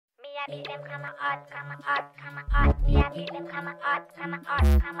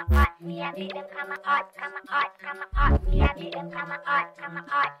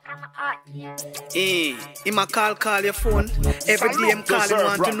Him a call your phone. Every day him call him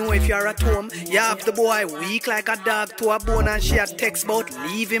want to know if you're at home. You have the boy weak like a dog to a bone, and she a text about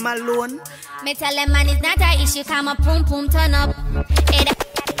leave him alone. Me tell him man it's not a issue, come a pum pum turn up.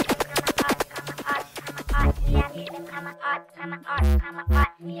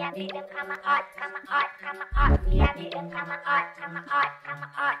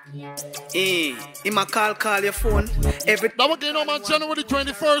 Him a call your phone. Every that was going on man, January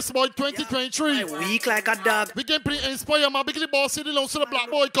 21st, boy, 2023. Weak like a dog. We can pretty inspire man, big the boss city loans to the black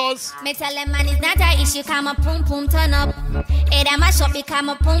boy cause. Me tell him man it's not a issue, come a pum pum turn up. Hey, that my shop become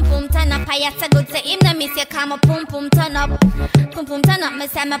a pum pum turn up. I have to go to him, the miss you come a pum pum turn up. Pum pum turn up, me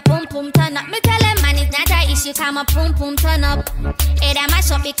say me pum pum turn up. Me tell him man it's not a issue, come a pum pum turn up. Hey, that my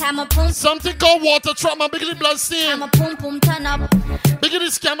shop become a pum. Something called water trap man, big the blood stain. Come a pum pum turn up. Big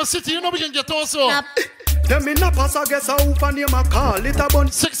the scammer city, you know we can get also. Them in a pass, I guess I open name a call it a bun.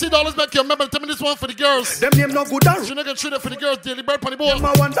 $60 back here, remember, tell me this one for the girls. Them name no good you not gonna treat it for the girls, daily bird on the boat.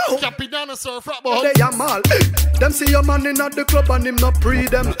 I wonder how Cappy down and surf rap boy. they am all. Them see your man in at the club and him not pre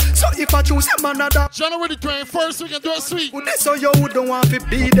them. So if I choose him another January 21st, we can do it sweet. so you don't want to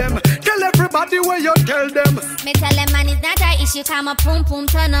be them. Tell everybody where you tell them. Me tell them man it's not a issue, come a pum pum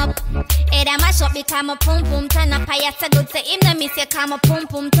turn up. Hey, that my shop become a pum pum turn up. I have to go to him, the miss you come a pum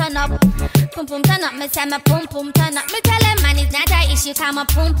pum turn up. Pum pum turn up, me say me pum pum turn up. Me tell him man it's not a issue, come a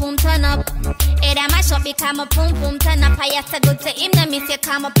pum pum turn up. Hey, that my shop become a pum pum turn up. I have to go to him, the miss you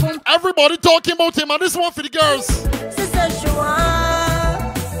come a pum. Everybody talking about him, and this one for the girls. Sister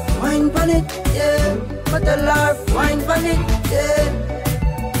Joanne, wine pon it, yeah. But the love, wine pon it, yeah.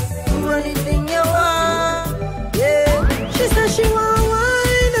 Do anything you want, yeah. She said she want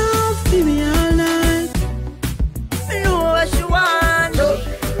wine off, give me all night. I know what she want, though.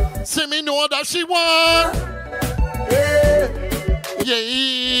 See me know that she want. Yeah.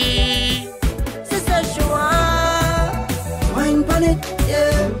 Yeah. Sister she want wine pon it,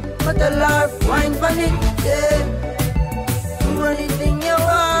 yeah. But the love, wine pon it, yeah. Do anything you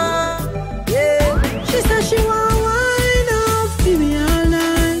want, yeah. She said she want wine off, give me all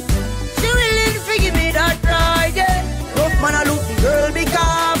night. She willing to give me that ride, yeah. Rough man a look the girl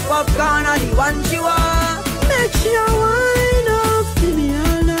because popcorn are the one she want. Make she a wine off, give me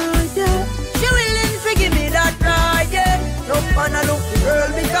all night, yeah. She willing to give me that ride, yeah. Rough man a look the girl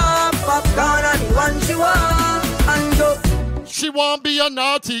because popcorn are the one she want. And go. She won't be a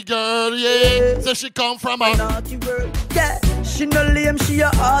naughty girl, yeah. So she come from a naughty girl, yeah. She no lame, she a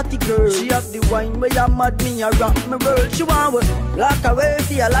hearty girl. She have the wine where you mad me, a rock my world. She want to lock away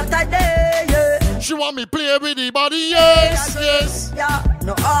for a lot of day, yeah. She want me play with the body, yes, yes. Yeah,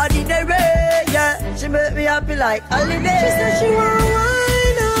 no ordinary, yeah. She make me happy like holiday. She said she want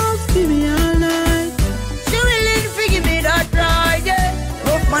wine off, give me all night. She willing to give me that ride, yeah.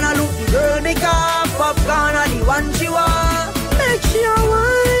 Rough man a look the girl, make up popcorn are the one she want. Make she a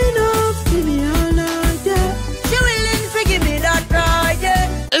wine off, give me all night, yeah. She willing to give me that ride, yeah.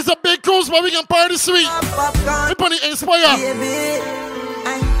 It's a big cruise, but we can party sweet. We put it inspire.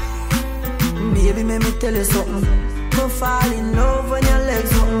 Baby, make me tell you something. Go fall in love when your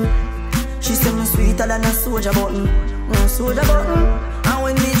legs open. She say me sweeter than a soldier button. No soldier button. And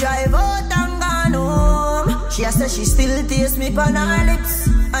when we drive out and gone home, she a say she still taste me on her lips.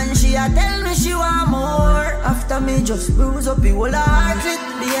 And she a tell me she want more. After me just bruise up the whole heart it.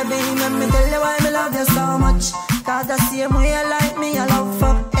 Baby, make me tell you why me love you so much. Cause the same way you like me, I love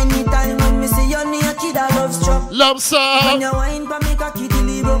fuck. Anytime when me see you naked, I love struck. Love song. When you wine pa me cocky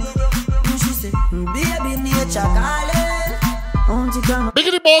deliver. She say, baby, nature calling. Won't you come?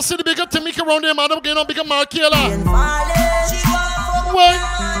 Bigger the boss city, bigger Tamika around there, man. I'm getting on bigger Markela. What?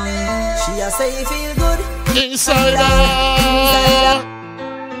 She a say you feel good. Inside out.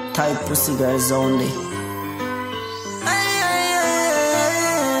 Tight pussy girls only.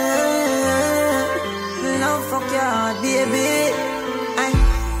 Love fuck your heart, baby.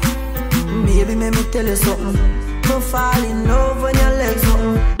 Baby, make me tell you something. Go fall in love when your legs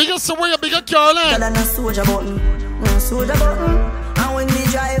open. Bigger Soraya, bigger Caroline. Than a soldier button. No soldier button. And when we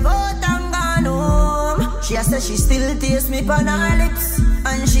drive out and gone home, she a say she still taste me on her lips.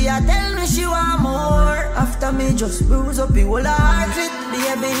 And she a tell me she want more. After me just bruise up the whole heart it.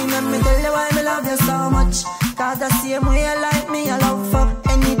 Baby, let me tell you why me love you so much. Cause the same way you like me, I love fuck.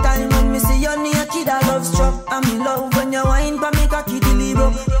 Anytime when me see you naked, I love struck. I'm in love when you wine pa me cocky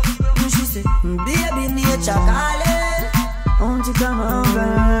deliver. She say, baby, nature calling. Won't you come over?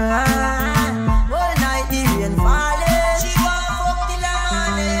 All night the rain falling. She want fuck till the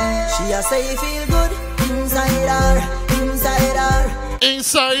morning. She She a say feel good inside her, inside her.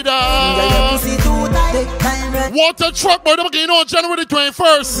 Inside Girl, your pussy too tight. Take time, right? Water truck, boy, them again on January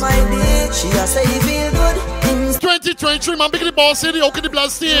 21st. My dick, she a say feel good inside 2023, man, big the boss city, okay, the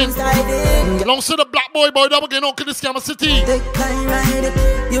blast scene. it. Alongside the black boy, them again on the Scammer City. Take time, ride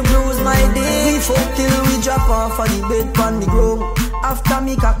it. You bruise my dick. We fuck till we drop off of the bed on the ground. After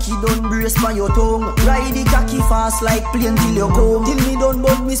me cocky done brace by your tongue. Ride the cocky fast like plane till you come. Till me done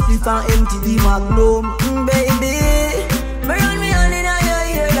bud me split and empty the magnum. Baby, me run me hand in your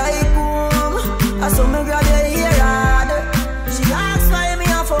ear like boom. I saw me grab your ear hard. She asks why me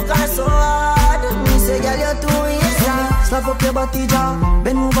a fuck her so hard. Me say girl you too easy. Slap up your body jaw,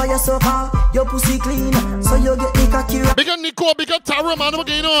 bend over your sofa. Your pussy clean, so you get the cocky right. Bigger Nico, bigger Tara, man, them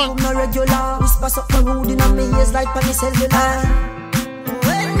again on. I'm not regular. Whisper something rude in my ears like penny cellular.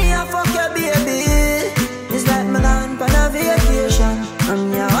 When me a fuck your baby, it's like me gone on a vacation.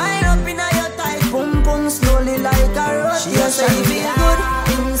 And you wind up in your tight pum pum slowly like a rotation. She a say feel good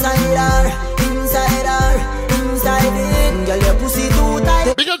inside her, inside her, inside it. Girl your pussy too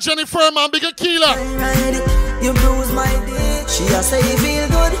tight. Bigger Jennifer, man, bigger Keela. You bruise my dick. She a say feel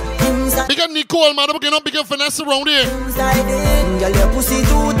good inside. Bigger Nicole, man, them again on bigger Vanessa around here. Inside it. Girl your pussy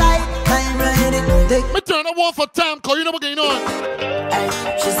too tight. Time ride it. Take. Me turn that one for time, cause you know what going on. Hey,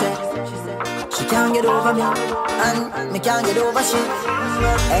 she said, she can't get over me, and me can't get over she.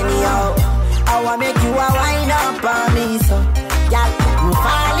 Anyhow, I wanna make you a wind up on me, so y'all, me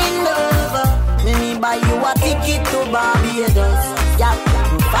fall in love. Me buy you a ticket to Barbados. Y'all,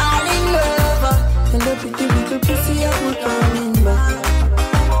 me fall in love. Hello, pretty little pussy, I'm coming back.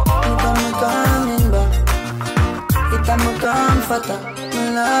 I'm coming back. I'm a comforter,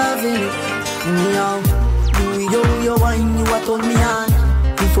 I'm loving it. Anyhow. You wine, you a turn me on.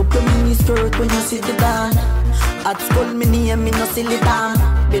 If you play mini skirt when you sit the down. At school me name, me no silly down.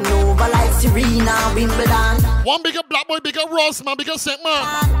 Been over like Serena, Wimbledon. One bigger black boy, bigger Ross, man, bigger Saint man.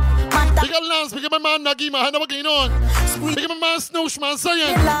 Bigger Lance, bigger my man Nagi, man, I know what going on. Bigger my man Snoosh, man,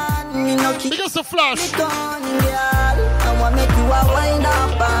 Zion. Bigger the Flash. I wanna make you a wind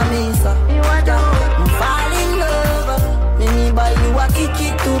up on me, so I'm fall in love. Me buy you a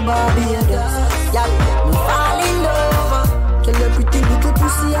ticket to Barbados. Yeah, me fall in love. Tell your pretty little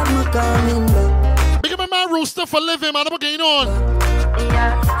pussy I'm not coming back. Bigger my man Rooster for living, man, I know what going on.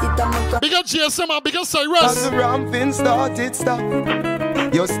 Bigger GSM, man, bigger Cyrus. As the ramping started, stop.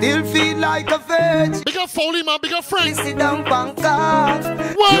 You still feel like a virgin. Bigger Foley, man, bigger Frank. Sit down, pancart.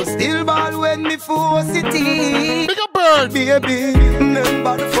 You still ball when me force it in. Bigger Bird. Baby,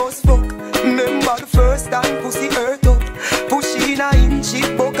 remember the first fuck. Remember the first time pussy hurt up. Push in a inch,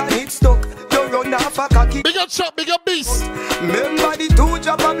 it buck and it stuck. You run off a cocky. Bigger Chop, bigger Beast. Remember the two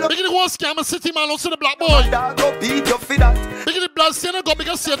job of blood. Bigger the one Scammer City, man, also the black boy. Dog go beat you for that. Bigger the blood Sienna go,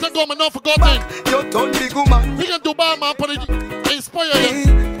 bigger Satan go, man, not forgotten. You turn big woman. Bigger Dubai, man, put it inspire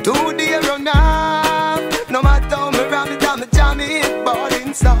you. 2 days run off. No matter how me ram it, I'm a jam it,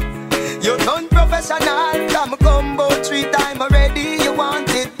 balling stop. You done professional. I'm a combo 3 times already. You want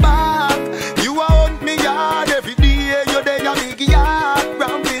it back. You want me yard every day. You're there, a big yard,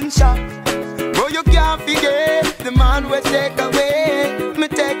 ramping shop. Bro, you can't forget the man will take away. Me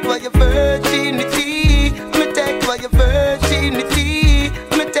take for your virginity. Me take for your virginity.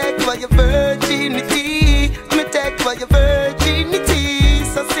 Me take for your virginity. Me take for your virginity.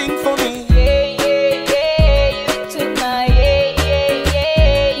 So sing for me. Yeah, yeah, yeah. You took my yeah, yeah,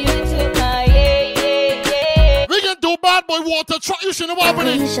 yeah. You took my yeah, yeah, yeah. We can do bad boy water truck, you shouldn't have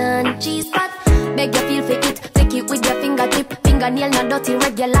it. G-spot, beg you feel for it. Take it with your fingertip. Fingernail not dirty,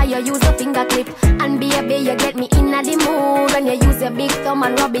 regular, you use a finger clip. And baby, you get me in the mood. When you use your big thumb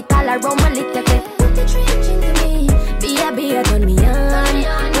and rub it all around my little bit. Put the trench into me. Baby, turn me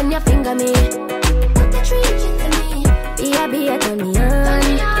on. When you finger me. Put the trench into me. Baby, turn me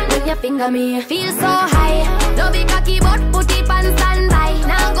on. When you finger me. Feel so high. Love it cocky, but put it on standby.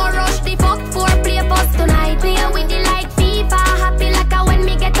 Now go rush the fuck for play post tonight. Play with the like FIFA. Happy like a when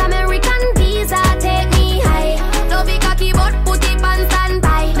me get American visa. Take me high. Love it cocky, but put it on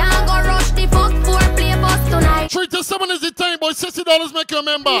standby. Now go rush the fuck for play post tonight. 3 to 7 is the time, boy. $60 make you a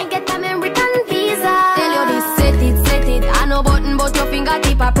member. Get American visa. Tell you this, set it. I no button, but your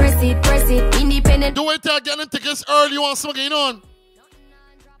fingertip, I press it. Independent. Do it till getting tickets early. You want something going on?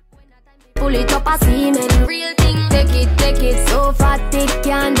 Pull it up a semen. Real thing. Take it. So fat, thick,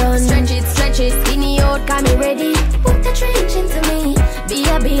 can't done. Stretch it. Skinny out, got me ready. Put the trench into me. Be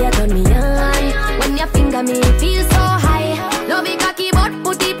a turn me on. When you finger me, feel so high. Love it cocky, but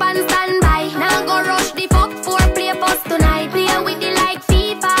put it on standby. Now go rush the fuck for play post tonight. Play with the like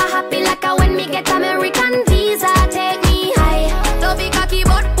FIFA. Happy like a when me get American visa. Take me high. Love it cocky,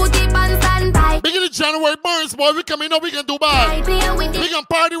 but put it on January burns, boy. We coming up, we can do bad. We can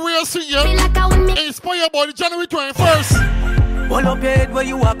party real soon, yeah. Inspired by the January 21st. Hold up your head where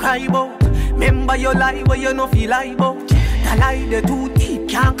you are cry about. Remember your lie where you no feel like about. The lie the too deep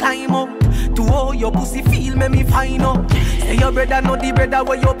can't climb up. To all your pussy feel make me find out. Say your brother know the brother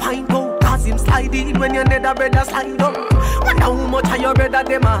where you pint out. Cause him slide in when your nether brother slide up. Wonder how much of your brother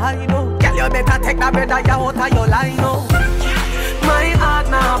them a hide out. Girl you better take that brother you out of your line out. My heart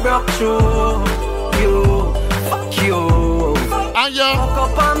now broke through you. Fuck you. And yeah. Fuck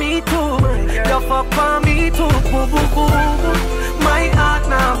up on me too. You fuck on me too. Boo boo boo. My heart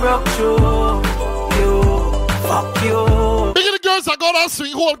now broke through you. Fuck you. Big of the girls that got that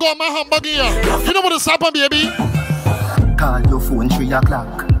swing hole, got my hamburger here. You know what is happening, baby? Call your phone 3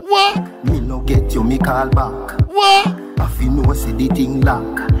 o'clock. What? Me no get you, me call back. What? If you know say the thing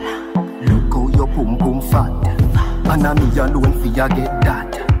lock. Look how your pum pum fat. And a me alone for you get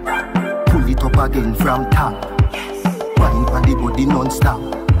that. Pull it up again from top. Wine for the body non-stop.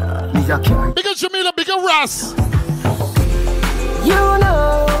 Me a carry. Big of Jamila, big of Ras. You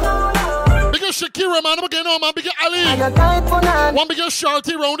know. Big of Shakira, man. I'm getting on, man. Big of Ali. One big of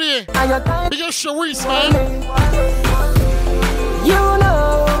Shorty round here. Big of Sharice, man. You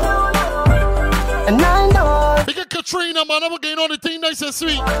know. And I know. Big of Katrina, man. I'm getting on the thing nice and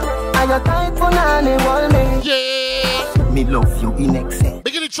sweet. Yeah. Me love you in excess.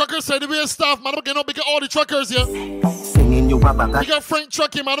 Big of the truckers, say the way staff, man. I'm getting on. Big of all the truckers here. Singing you a bag. Big of Frank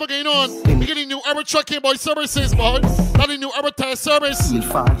Trucking, man. I'm getting on. Big of the new Urban Trucking Boy services, boy. Not the new Urban Tire service. Feel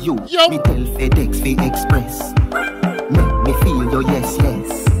for you. Yo. Me tell FedEx for Express. Make me feel your yes,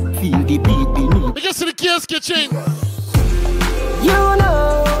 yes. Feel the beat beneath. Big of the Kiers Kitchen. You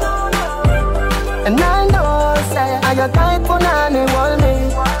know. And I know, say, are you tight for nanny, wall me?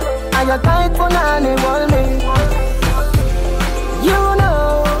 Are you tight for nanny, wall me? You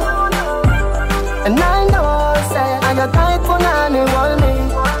know. And I know, say, are you tight for nanny, wall me?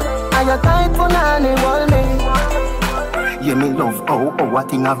 Are you tight for nanny, wall me? Yeah, me love how a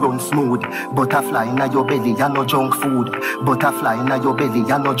thing a run smooth. Butterfly in your belly, ya no junk food. Butterfly in your belly,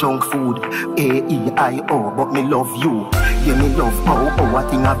 ya no junk food. A-E-I-O, but me love you. Yeah, me love how a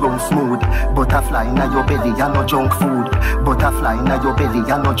thing a run smooth. Butterfly in your belly, ya no junk food. Butterfly in your belly,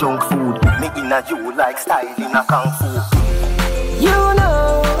 ya no junk food. Me inna you like style in a kung fu. You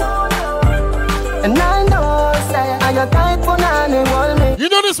know. And I know, say, are you tight for nanny, wall me? You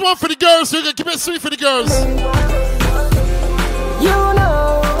know this one for the girls, so you can keep it sweet for the girls. You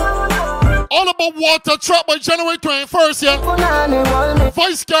know. All about water trap by January 21st, yeah.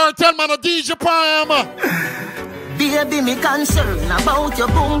 Voice Cartel, man, a DJ Prime. Baby, me concerned about your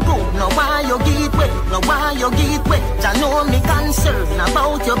boom boom. No why you get wet, no why you get wet. I know me concerned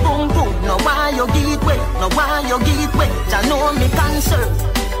about your boom boom. No why you get wet, no why you get wet. I know me concerned.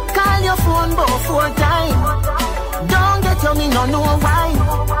 Call your phone about 4 times. Don't get on me, no know why.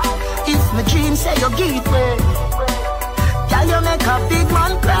 If my dream say you get wet, girl you make a big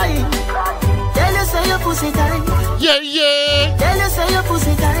man cry. Tell you say your pussy tight. Yeah, yeah. Tell you say your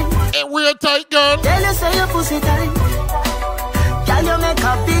pussy tight. Hey, real tight, girl. Tell you say your pussy tight. Girl, you make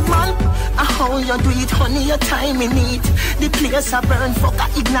a big man. How you do it, honey, your time in it. The place a burn, fuck, I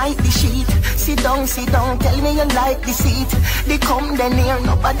ignite the sheet. Sit down, tell me you like the seat. They come then near,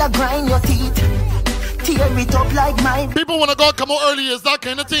 nobody grind your teeth. Tear it up like mine. People wanna go come out early, is that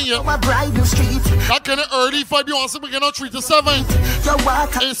kind of thing, yeah? My Bridal Street. That kind of early, 5 you want to begin on 3 to 7. Your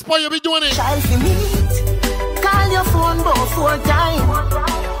water. Inspire be doing it. Child for meet. Call your phone about 4 times.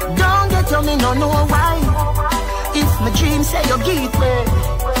 Don't get on me, no know why. If my dream say you get way,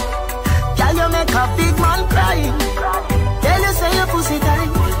 girl you make a big man cry. Tell you say your pussy tight.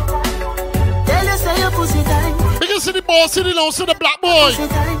 Tell you say your pussy tight. We can see the boss, see the long, see the black boy.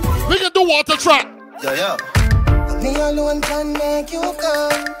 We can do water track. Yeah. Me alone can make you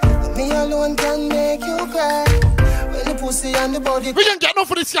come. Me alone can make you cry. When the pussy and the body. We can get no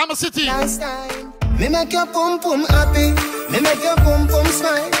for this Yama City. Last time. Me make your pum pum happy. Me make your pum pum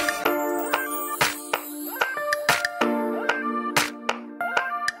smile.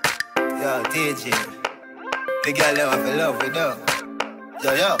 Yo, DJ. The girl that want to love with you.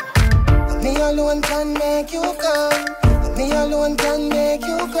 Yo. Me alone can make you come. Me alone can make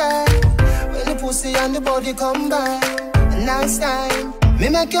you cry. When the pussy and the body come by. Last time. Me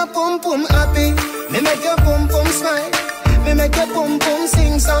make your pum pum happy. Me make your pum pum smile. Me make your pum pum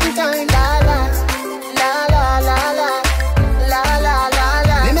sing sometime. La la. La la la la, la la la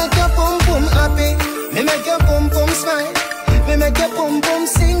la. Me make your pum pum happy. Me make your pum pum smile. Me make your pum pum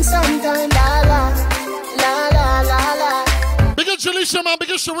sing sometime. La la, la la la la. Big Jalisha, man. Big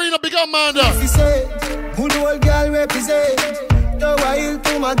Sharina. Big Amanda. She said, good old girl represent. The wild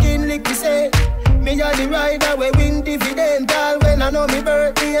to my kin lick he said. Me a the rider we win dividend. When I know me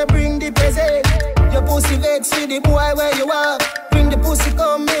birthday, bring the present. Your pussy vex with the boy where you are. Bring the pussy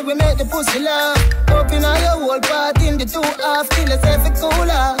come me, we make the pussy laugh. Open all your whole part in the 2 half till it's every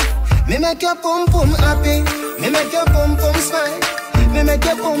cooler. Me make your pum pum happy. Me make your pum pum smile. Me make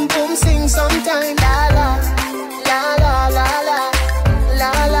your pum pum sing sometime. La la la la la la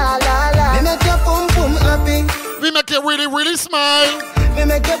la la la la. Me make your pum pum happy. We make you really, really smile. Me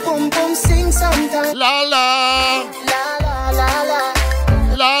make your pum pum sing sometime. La la la la la la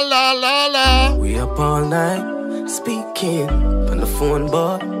la la la la. We up all night speaking on the phone,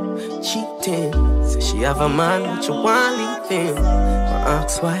 boy, cheating. Say she have a man, but you want leave him. I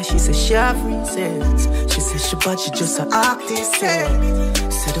ask why, she said she have reasons. She said she but she just a artist.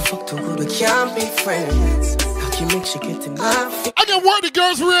 Said the fuck too good, we can't be friends. How can you make she get enough? I can work the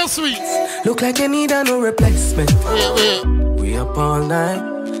girls real sweet. Look like you need a no replacement. Yeah. We up all night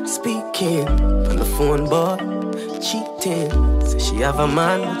speaking on the phone, boy, cheating. Say she have a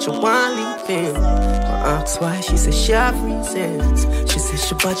man, but you want leave him. I ask why, she said she have reasons. She said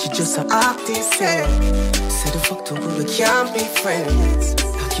she but she just a artist. Said the fuck too good, we can't be friends.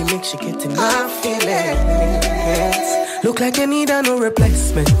 How can you make she get enough feelings? Look like you need a no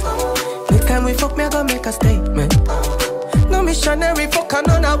replacement. Next time we fuck, me I gonna make a statement. No missionary fuck and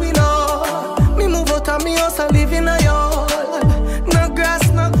none of we know. Me move out of me house and live in a yard. No grass,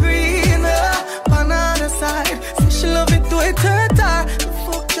 no green, on the other side. Say she love it, do it her time. The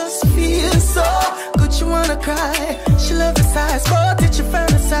fuck just feels so good, you wanna cry. She love the size, but it you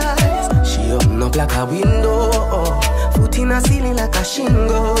fantasize. She open up like a window, foot in a ceiling like a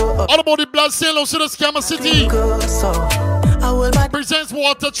shingle. All about the blood sale to the Scammer City. Presents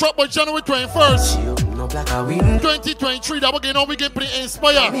Water Truck by January 21st. 2023, that we're getting on, we get pretty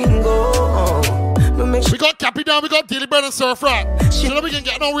inspired. We got Cappy down, we got Daily Bread and Surf Rat. So that we can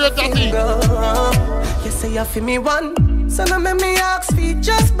get no real dirty. You say you feel me one, so now make me ask for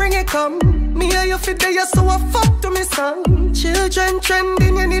just bring it come. Me and you fit there, so I fuck to me son. Children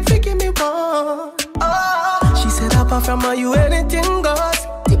trending, you need to give me one. She said apart from her, you anything goes.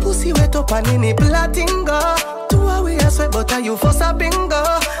 The pussy wet up and in the platingo. 2 away I sweat, but are you for a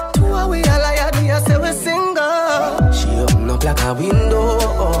bingo? 2 away I lie, do you say we single? She open up like a window,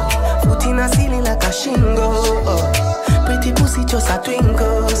 foot in a ceiling like a shingle. Pretty pussy just a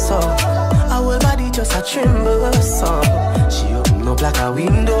twinkle, so our whole body just a tremble, so she open up like a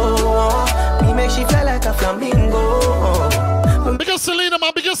window. Me make she fly like a flamingo. Because Selena,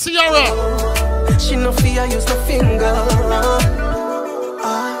 man, because Ciara. She no fear, use no finger.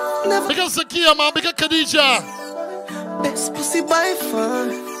 Because Zakia, man, because Khadija. Best pussy by far.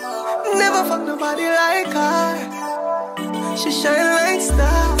 Never fuck nobody like her. She shine like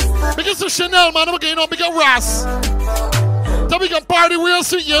stars. Because of Chanel, man, we're getting on bigger Ross. So we can party real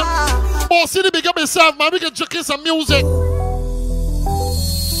sweet, yeah. Boss City, big up yourself, man. We can check in some music.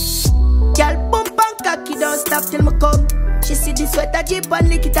 Girl, bump and cocky, don't stop till me come. She see the sweater jeep and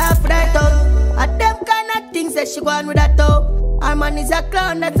lick it off right up. And them kind of things that she go on with that toe. Her man is a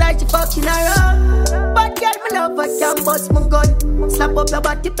clown, that's why she fucking around. But girl, me love her, can bust my gun. Slap up your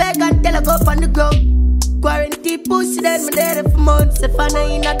body peg and tell her go on the ground. Quarantine pussy, then me there for months. If I know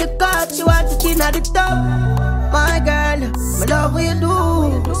in the car, she want to in at the top. My girl, me love what you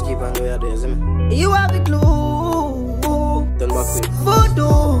do. Just keep on doing this, man. You have the glue.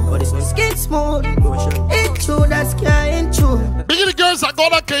 Voodoo, skin smooth. It's true, that's can't true. Big the girls that got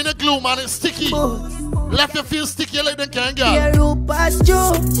that kind of glue, man, it's sticky. Left you feel sticky like they can't get. Yeah, root past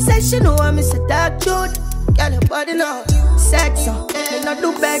you. She said she know I'm Mr. Dark Truth. Girl, your body now. Sex, me not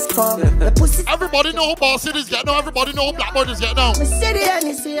do beg for. The pussy. Everybody know who Boss City's get now. Everybody know who Blackbird is get now.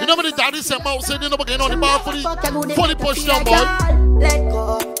 You know when the daddy sent out saying, you know, we're getting on the bar fully pushed down, boy. Let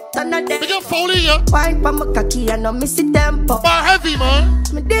go. We get Foley, yeah. Wine pa my cocky and no miss the tempo. Bar heavy, man.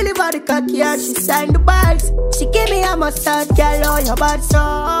 Me deliver the cocky and she signed the bags. She give me a massage, girl, on your bad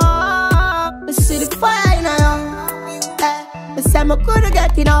song. Me see the fire in her. Me say me coulda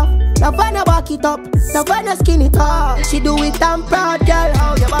get enough. Now wanna back it up, now wanna skin it up. She do it, I'm proud, girl,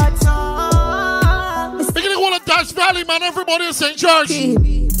 how your bad song. We gonna go to Dash Valley, man. Everybody is St. George.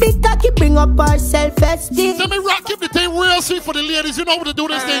 Big cocky bring up our self-esteem. Let me rock, keep the thing real sweet for the ladies. You know how to do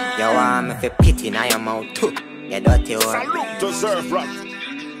this thing. Yo, I'm a pity now your mouth too. You dirty one. Salute to Surf Rat.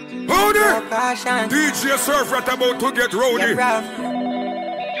 Hold it! DJ Surf Rat about to get rowdy.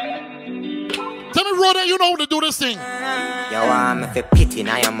 Tell me, Rhoda, you know how to do this thing. Yo, I'm a pity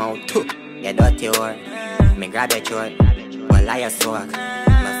now your mouth too. You dirty one. Me grab your throat. Well, I swag.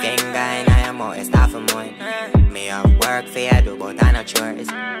 My finger in your mouth is half a month. Me have work for you do, but I not chores.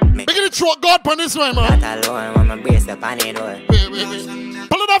 Make it a truck God on this way, man. Not alone when my brace up on the door.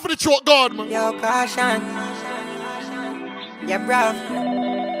 Pull it off for the throat, God, man. Yo, caution. Yeah, bro.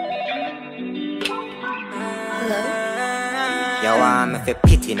 Yo, I'm if you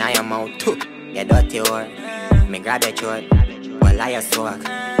pity now your mouth too. You dirty whore. Me grab your throat. Well, I soak.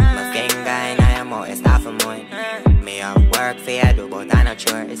 My finger in your mouth is half a month. Me have work for you do, but I no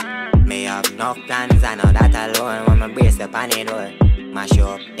chores. Me have enough plans, I know that alone. When my brace up on the door. Mash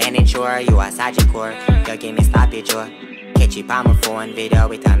up, then ensure you a surgical. You give me sloppy jaw. Catch it on my phone video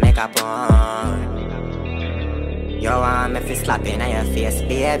with a makeup on. Yo, I'm if you slapping on your face.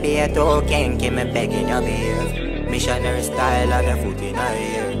 Baby, you too kinky, me begging you behave. Missionary style of the foot in your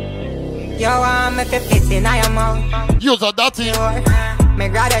ear. Yo, I'm if you fit in your mouth. Use a dirty. Me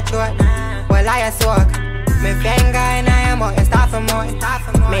grab your throat. Well, I soak. Me finger in your mouth, you start for more.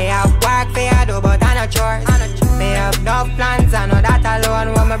 Me have work for you do, but I no chores. Me have no plans, I know that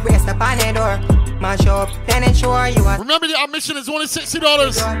alone. When me brace up on the door. Mash up, then ensure you are. Remember the admission is only $60.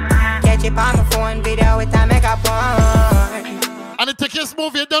 Catch it on my phone video with a makeup on. And the tickets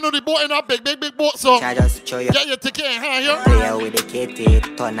move you down on the boat in a big boat, so just show you. Get your ticket in hand here. Play with the kitty,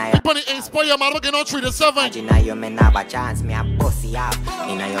 turn your. People need inspire, man. We're going on 3 to 7. Imagine you may have a chance, me a pussy up.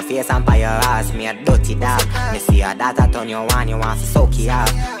 In your face and by your ass, me a dirty dog. Me see your data turn you on, you want to soak it up.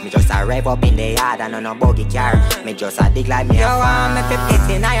 Me just a rev up in the yard and on a buggy car. Me just a dig like me a fan. Me fit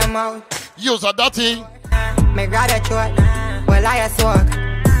in your mouth. Use a dirty. Me grab your throat, well I soak.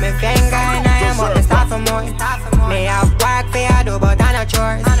 Me finger in your mouth, me start for more. Me have work for you do, but I no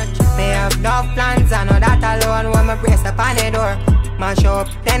chores. Me have no plans, I know that alone. When me brace up on the door. Mash up,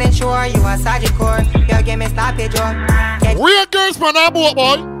 then ensure you a surgical. You give me sloppy jaw. Real girls from our boat,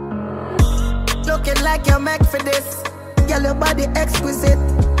 boy. Looking like you're made for this. Girl, your body exquisite.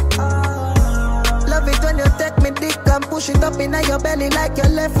 Love it when you take me dick and push it up in your belly like you're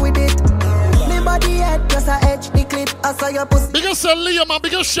left with it. Me body head just a edge the clip. I saw your pussy. Bigger Liam, man,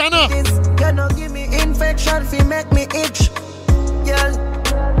 bigger Shanna. You know give me infection, fi make me itch. Girl.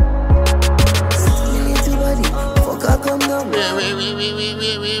 Little body, fuck her come down.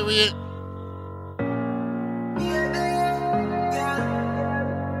 Wait.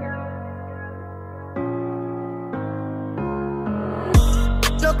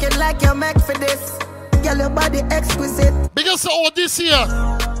 Looking like you're made for this. Girl, your body exquisite. Because of this here.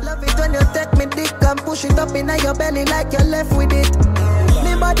 Love it when you take me dick and push it up in your belly like you're left with it.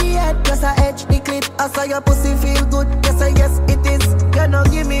 Me body head just a edge the clip. I saw your pussy feel good. Yes, it is. You know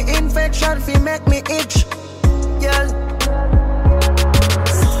give me infection, fi make me itch. Girl.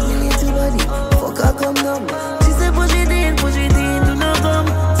 Little body, fuck her come down. She say push it in, do not come.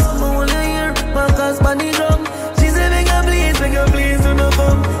 Someone will hear, back us bunny drum. She say beg her please, do not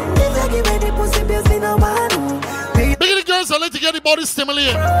come. If I give her the pussy, baby, no man. Bigger the girls, I like to get the body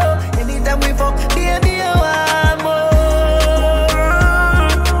stimulated. Anytime we fuck, baby, you want more.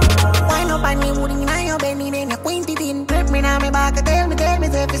 Why no bunny wood in your belly, then you quint it in. Grip me now, me back, tell me,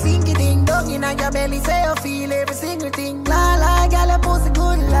 say if you sink it in. Dog in your belly, say you feel every single thing. La, girl, your pussy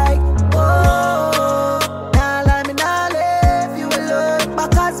good like, oh. Nah, lie me, nah, leave you alone.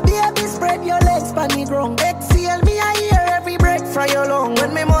 Because baby, spread your legs, pan the ground. Exhale me, I hear every breath from your lung.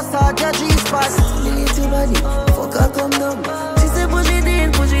 When me massage your G-spot, the little body, fuck her come down. She say push it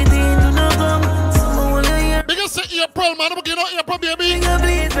in, do not come. Someone will hear. Because say April, man, I'm getting out April, baby.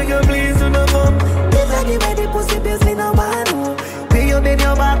 Beg her please, do not come. If I give her the pussy, baby, no man. Pay your bed,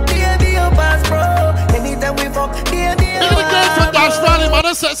 your back, baby, your pass, bro. Anytime we fuck, baby, Bigger the girls from Dash Valley, man,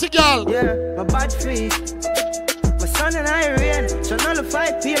 that's sexy girl. Yeah, my bad feet. My son and I rain, so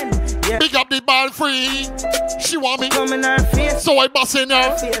nullify pain. Yeah. Big up the ball free. She want me. Come in her face. So I bust in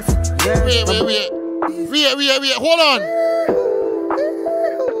her. Yeah. Wait. Hold on.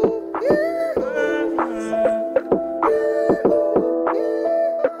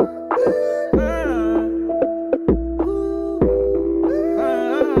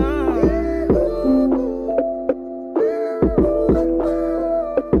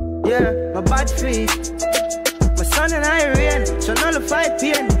 Yeah, my bad feet. My son and I rain, so nullify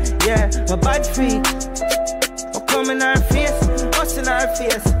pain. Yeah, my bad feet. Come in her face, us in her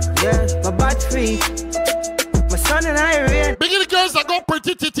face. Yeah, my bad feet. My son and I rain. Bigger the girls that go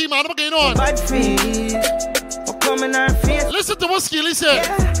pretty titty, man. I'm getting on. My bad feet. Come in her face. Listen to what Skilly said.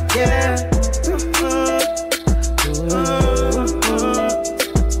 Yeah.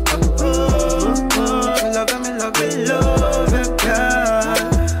 Love it, girl.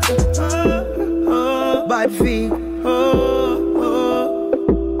 Bad feet.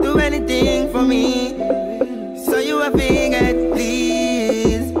 Do anything for me. So you a figure,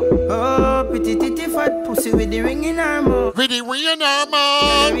 please. Oh, pretty titty fat pussy with the ring in her mouth. With the ring in her mouth.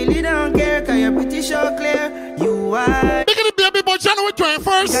 I really don't care, cause you're pretty sure clear. You are. Bigger the baby boy January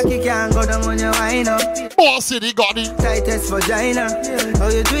 21st. Cocky can't go down when you wind up. Boss City got it. Tightest vagina. How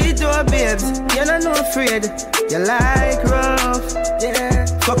you do it to her, babes? You're not no afraid. You like rough. Yeah.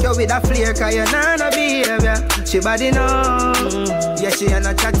 Fuck you with a flare, cause you're not a behavior. She body know. Yeah, she ain't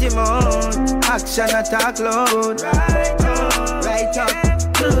a chatty mode. Action attack loud. Right up. Right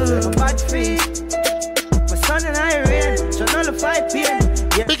up. Bad free. My son and I rain. So nullify pain.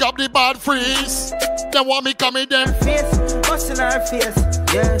 Yeah. Big up the bad freeze. They want me coming them. Face. Busting her face.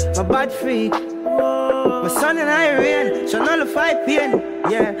 Yeah. My bad free. My son and I rain. So nullify pain.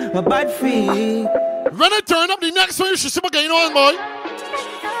 Yeah. My bad free. When I turn up the next one, you should see what's going on, boy.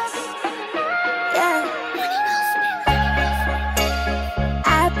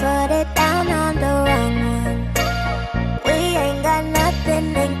 I put it down on the wrong one. We ain't got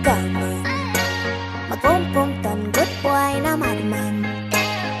nothing in common. My boom boom done good boy, and I'm a man.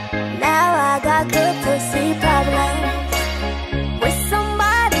 Now I got good to see problems with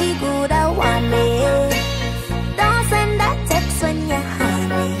somebody good I want me. Don't send that text when you're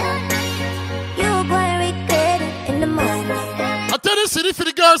honey. You gonna regret it in the morning. I tell this city for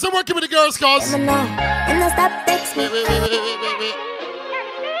the girls, I'm working with the girls, cause. And I stop text me. Wait.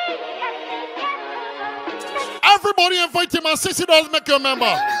 Everybody inviting my $60 make you a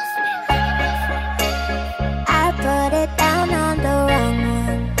member. I put it down on the wrong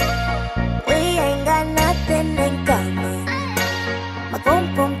one. We ain't got nothing in common. My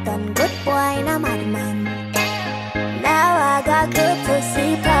boom boom done good boy, and I'm a man. Now I got good to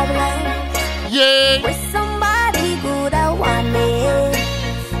see problems. Yeah. With somebody good I want me.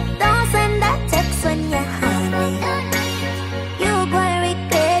 Don't send that text when you're honey. You gonna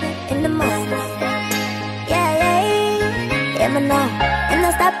regret it in the morning. Yeah, me know. And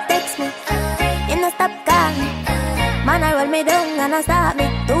I stop text me. And I stop call me. Man, I roll me down and I stop me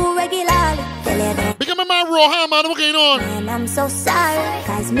too regularly. Become a man, Rohan, man, what's going on? And I'm so sorry,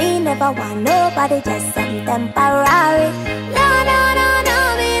 cause me never want nobody, just some temporary. No,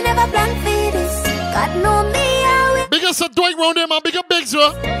 me never plan for this. God know me, I will. Big up Dwight round there, man, big up Big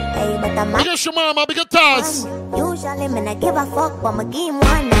Sir. Hey, but I'm big up Shamar, man, big up Taz. Usually, me not give a fuck, but my game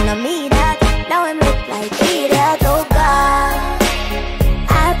one and I me that. Now I look like idiot, oh God.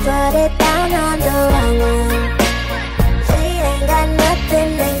 I put it down on the wrong one. We ain't got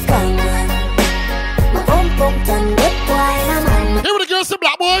nothing in common. My boom boom done good boy, and I'm Here with the girls, the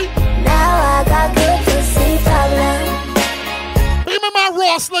black boy. now I got good to see problems. Big up my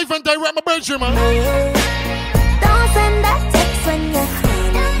Ross life and direct my bedroom, man. Don't send that text when you're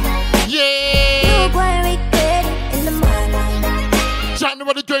honey. Yeah. You gonna regret it in the morning.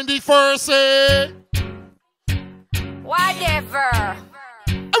 January 21st, eh? Whatever.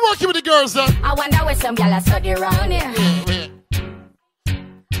 I'm working with the girls, then. I wonder where some gyal are study around here.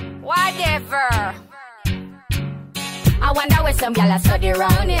 Whatever. I wonder where some gyal are study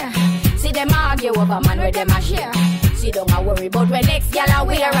around here. See them argue over man where them a share. See don't a worry about where next gyal are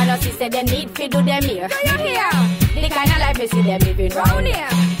wear. And us say they need fi do them here. Do you hear? The kind of life we see them living round here.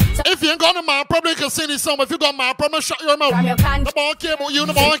 If you ain't got a man problem, you can sing this song. If you got a man problem, shut your mouth. From your can. No one care about you,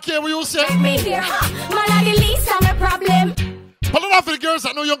 no one care what you say. Me here. Man are the least of my problem. Pull it off for the girls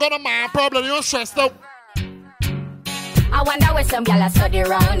that know you got a man problem, you're stressed out. I wonder where some gyal are study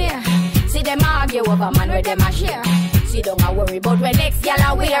around here. See them argue over man where them a share. See don't a worry about where next gyal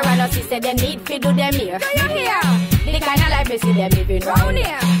are wear. And us say they need fi do them here. Do you hear? The kind of life we see them living round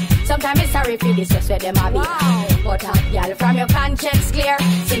here. Sometimes it's sorry for this, just where them a be. But hot gyal from your conscience clear.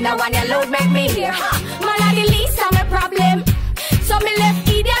 See now one your load make me hear. Man are the least of my problem. So me left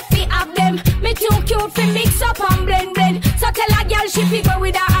idiot fi have them. Me too cute fi mix up and blend. So tell a girl she fi go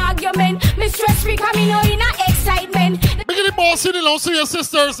with her argument. Me stress free cause me know in a excitement. Big in the boss in the long to your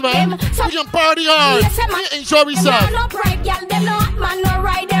sisters, man. So you can party hard. Yes, you enjoy yourself. Them no bright girl, them no hot man, no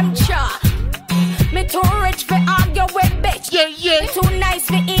ride them cha. Me too rich fi argue with bitch. Yeah. Me too nice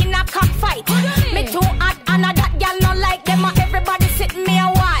fi in a cockfight. Me too hot and a that girl no like them. Everybody sit me a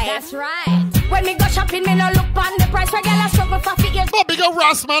while. That's right. When me go shopping, me no look on the price. Where girl a struggle for figures. Oh, big up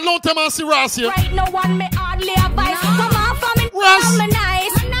Ross, man. Long time I see Ross here. Right, no one me hardly advise. Come on for me, Ross. me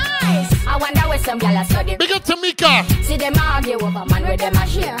nice. I wonder where some gyal a study. Big up Tamika. See them argue over man where them a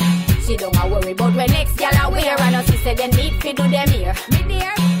share. See don't a worry about where next gyal a wear. And us say they need fi do them here. Me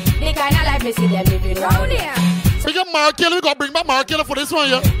dear, the kind of life me see them living round here. Big up Mark Kelly. We got to bring back Mark Kelly for this one,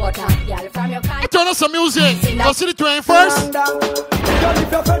 yeah. But gyal from your kind. Turn on some music. Go see the 21st. Girl,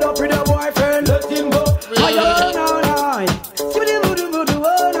 if you're fed up with your boyfriend, let him go.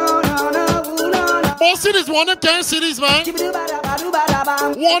 Both cities, one of them can't see these, man.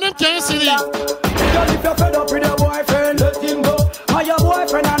 One of them can't see these. Girl, if you're fed up with your boyfriend, let him go. Or your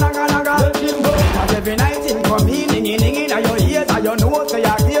boyfriend, let him go. Cause every night him come in your ears, and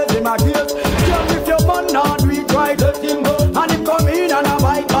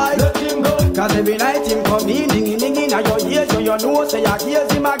Cause every night him come in, ding at your ears, so you know say your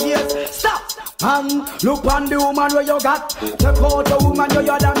gears him a gears. Stop! And look on the woman where you got. Take out the woman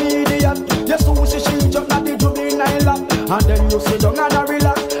you're the medium. You sushi she just not the juvenile lap. And then you sit down and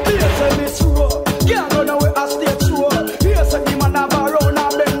relax. Here say me slow. Girl run away a stage show. Here say the man have a round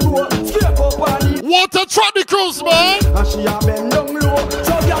and bend low. Scrape up on it. Water trot the cruise, man. And she a bend down low.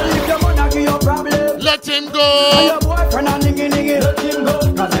 So girl if your man a give you problem, let him go. And your boyfriend a niggy, let him go.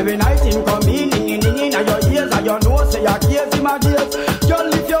 Cause every night him come in, niggy, and your ears and your nose say your gears him a gears. Girl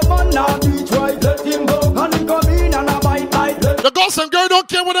if your man not do it right, let him go. And him come in and a bite. The girls and girls don't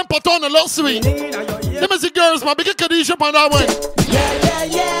care what them put on a little sweet. Let me see girls, man. Big Kadisha on that one. Yeah.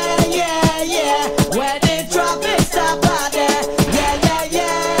 Where the traffic stop out there.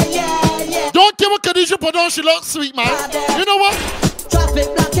 Yeah. Don't care what Kadisha put on, she looks sweet, man. You know what? Traffic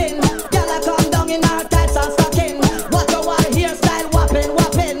blocking. Girl, I come down in her tights and stocking. Watch your hairstyle whopping.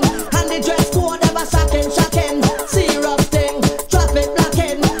 And the dress code ever shocking. Serious thing. Traffic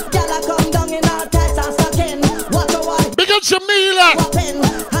blocking. Girl, I come down in her tights and stocking. Watch your big up Jamila.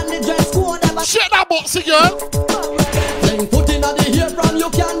 And the dress code ever shit that boxy girl. Then put in the hair from you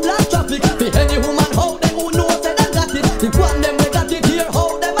can block traffic. For any woman how them who knows that them got it. The one them we got it here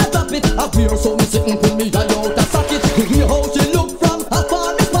how them a drop it. I feel so me sitting pull me out a socket. Give me how she look from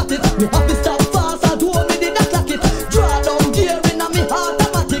afar me spot it. Me have to stop fast and do me did a clock it. Draw down gear in a me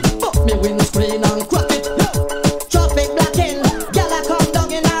automatic. Fuck me windscreen and crack it. Traffic blocking. Girl I come down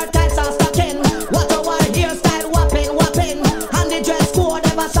in her tights and stocking. Watch our hairstyle whopping. And the dress code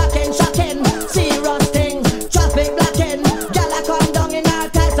ever shocking. Serious thing. Traffic blocking. Girl I come down in her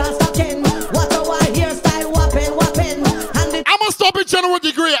tights and stocking. Watch our hairstyle whopping. And the I'ma stop it general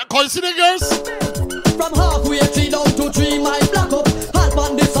degree. Cause you see the girls? From halfway 3 down to 3 mile block up. Half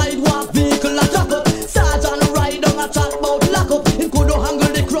on the sidewalk vehicle a jack up. Sergeant ride on a chat bout lock up. Him could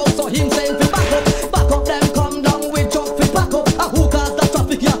handle the crowd so him saying fi back up. Back up them come down with jump fi back up. A who cause the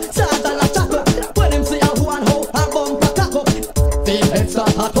traffic yeah. Sergeant a chat up. When him see a who and how a bumper cock up. Feel head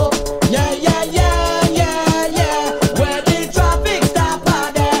start hot up. Yeah. Where the traffic stop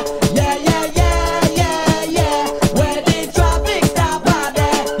out there. Yeah. Where the traffic stop out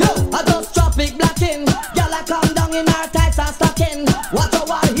there. Yo, I just traffic blocking. Girl I come down in her tights and stocking. Watch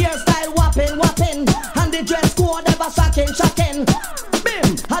our hairstyle whopping. And the dress code ever shocking. Bim,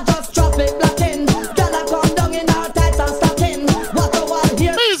 I just traffic blocking. Girl I come down in her tights and stocking. Watch our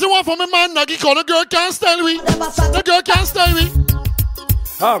hair. Me is the one for me man, Naggy, call the girl can't style we. The girl can't style we.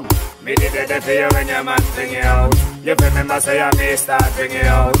 Me did it for you when your man fling you out. You remember say I may start fling you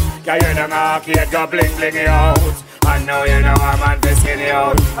out. Cause you know my arcade go bling you out. I know you know a man for skin you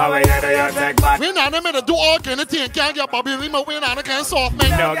out. How you do you take back? We not to do all kind of things. Can't get Bobby Rima. We not can't soft man.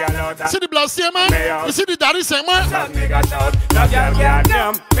 No girl out. See the blood say man? You see the daddy say man? Shut me got out. No girl can't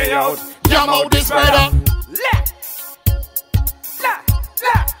jam me out. Jam out this brother.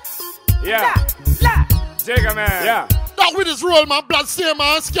 Yeah. Jigga man. Yeah. That with his roll, man. Blood say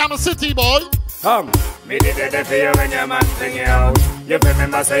man. Scam a city boy. Me did it for you when your man fling you out. You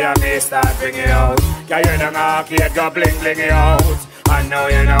remember say I may start fling you out. Cause you know my arcade go bling you out. I know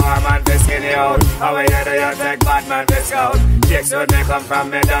you know a man for skin you out. How you do you take bad man for scout? Chicks would me come from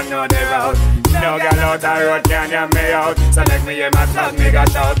me don't know the route. No girl out the road can yam me out. So let me hear my tongue me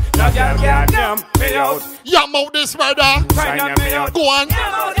got out. No girl can yam me out. Yam out this brother. Yam me out. Go on.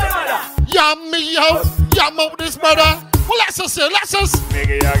 Yam me out. Yam out this brother. Well, let's just say, Me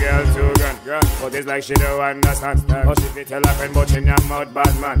give a girl 2 grand, but it's like she don't understand. But she fit tell her friend, but she not mouth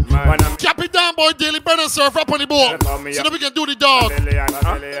bad man. Cap it down, boy, Daily Brennan surf up on the board. So that we can do the dog.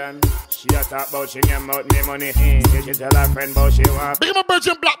 She a talk about she name out me money. She tell her friend about she want. Big my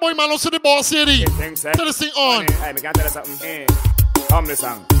virgin black boy man, also the boss city. Tell the thing on. Hey, me can tell her something. Come the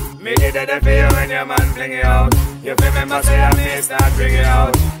song. Me did it for you when your man fling you out. You remember say I may start bring you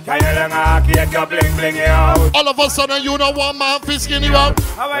out. Can you let my arcade go bling you out? All of a sudden you know one man fisking you out.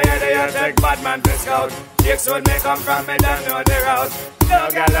 How are you do you take bad man fisk out? Chicks would me come from me don't know the route. No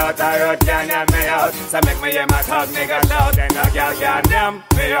girl out the road can yam me out. So make me hear my talk nigga loud. Then no girl can yam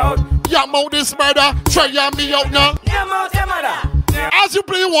me out. Yam out this murder. Try yam me out now. Yam out your mother. As you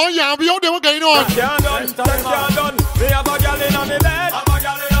play one yam, we out there what going on. Can't done. We have a girl in on me bed.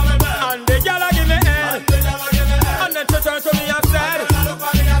 And the girl a give me head. And then she turn to me and said,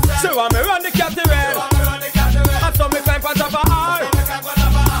 she want me run the cat red. And so me climb on top of her.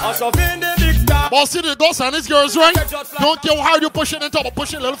 And so in the big star. Boss, see the ghosts and his girls, right? Don't care how hard you push it on top, but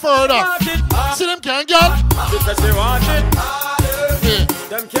push it a little further. See them can't get? She said she want it. Yeah.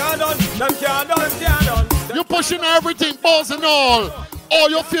 Them can't done. You pushing everything, balls and all. All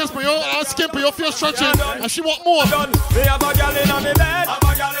your face, but your skin, but your face stretching. And she want more. We have a girl in on me bed.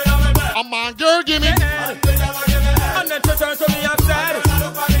 A man girl give me. And then she turned to me and said,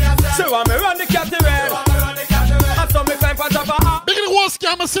 she want me run the catty red. And so me climb on top of her. Big in the whole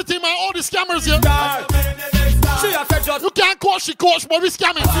scammer city, man. All the scammers here. She has said just, you can't coach, she coach, but we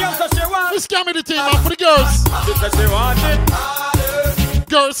scamming. We scamming the team, man, for the girls. She said she want it.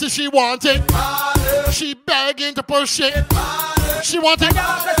 Girl says she want it. She begging to push it. She want it.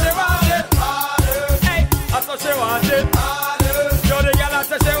 Girl said she want it. Hey, I thought she want it. Yo, the girl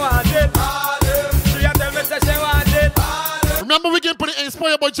said she want it. She a tell me say she want it. Remember we can put it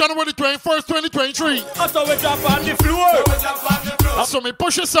inspired by January 21st, 2023. So we drop on the floor. So me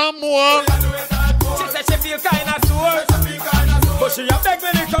push it some more. She said she feel kinda sore, but she a beg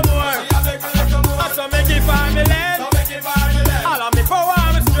me to come more. And so me give her me land, all of me power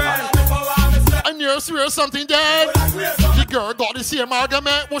and me strength. And you swear something dead. The girl got the same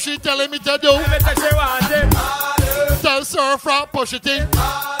argument. What she telling me to do? She want it. Tell Surfer, push it in.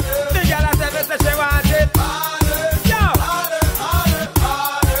 The girl said she want it. Yo,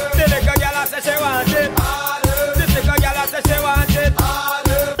 the little girl said she want it. The little girl said she want it.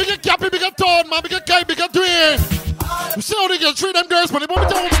 Big Cappy, big Todd, man, big Kai, big Dwayne. You see how they can treat them girls, but they won't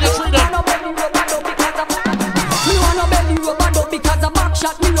tell how they can treat them. Me wanna belly rub and up because a back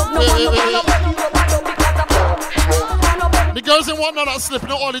shot me love. No wanna belly rub and up because a the girls don't want that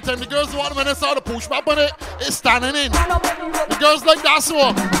slipping all the time. The girls want when they start to push back on it, it's standing in. The girls like that so.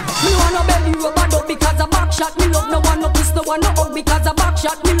 Me wanna belly rub and up because a back shot me love. No one no kiss, no one no hug because a back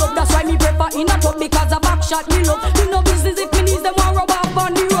shot me love. That's why me prefer in a tub because a back shot me love. You no business if me needs them want rub up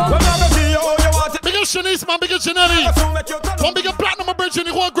on the road. Big up Shanice, man, big up Janelli. One big up Platinum a bridge in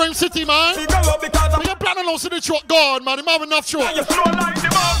the whole Grime City, man. Big up Platinum also the truck, God, man, they have enough truck.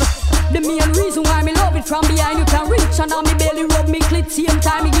 The main reason why me love it from behind you can reach and now me belly rub me clit same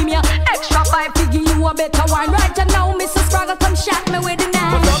time me give me a extra 5 to give you a better wine right and now Mr. Spraggle come shot me with the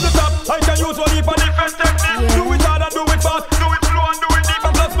knife. But from the top I can use one heap of different techniques. Do it hard and do it fast, do it slow and do it deep.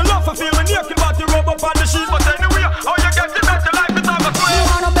 And plus me love to feel me naked but you rub up on the sheet. But anyway, how you get it better like me time I swear. Me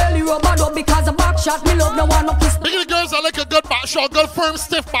wanna belly rub and up because a back shot me love no one no kiss. Big the girls are like a good back shot, good firm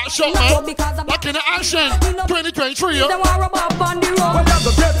stiff back shot, man. Back in the action, 2023, yo. They want rub up on the road. Well, that's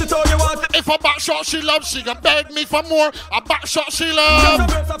the best to tell you what. If a back shot she loves, she can beg me for more. A back shot she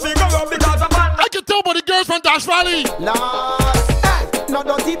loves. I can tell by the girls from Dash Valley. No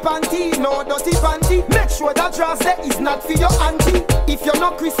dirty panty, no dirty panty. Make sure that dress there is not for your auntie. If you're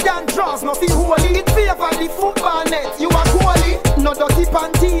not Christian, draws not for holy. It favor the football net, you are goalie. No dirty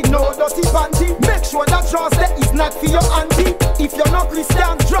panty, no dirty panty. Make sure that dress there is not for your auntie. If you're not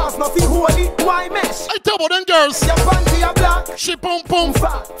Christian, draws not for holy. Why mesh? I tell about them girls. Your panty are black, she pum pum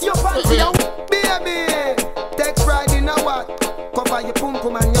fat. Your panty are baby. Take pride in a what? Cover your pum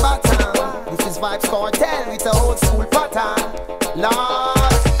pum and your bottom. This is Vybz Kartel with a old school pattern.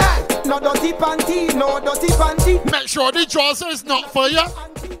 Lord, hey, no dirty panty, no dirty panty. Make sure the trouser is not for you.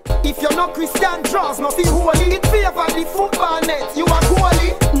 If you're not Christian, draws nothing holy. It favor the football net, you are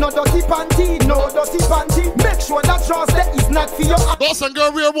goalie. No dirty panty, no dirty panty. Make sure that draws there is not for your. Boss and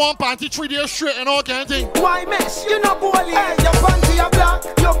girl wear one panty 3 days straight and all kind of thing. Why mesh? You no goalie. Hey, your panty are black,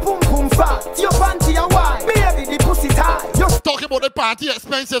 your pum pum fat. Your panty are white, baby the pussy tight. You're talking about the panty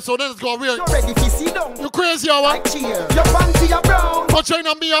expensive, so then it's going real. You're ready to see down. You crazy, or what? Cheer. Your panty are brown. For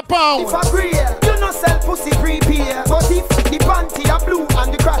China me a pound. If I pray, you no sell pussy prepare. But if the panty are blue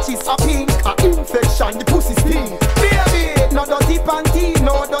and the crotches are pink, a infection the pussy stink. Baby, no dirty panty,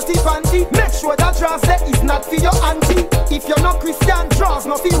 no dirty panty. Make sure that dress there is not for your auntie. If you're not Christian, draws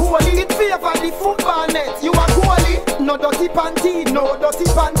nothing holy. It favor the football net, you are goalie. No dirty panty, no dirty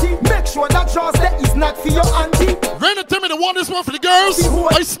panty. Make sure that dress there is not for your auntie. Raina, tell me the one this one for the girls.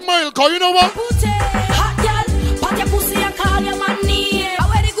 I smile, cause you know what? Hot girl, pat your pussy and call your man name.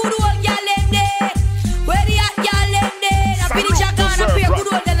 Where the good old girl them there? Where the hot girl them there? I finish a gun and pay good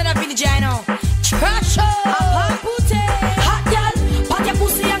old girl and I finish I know. Trash up, hot girl, pat your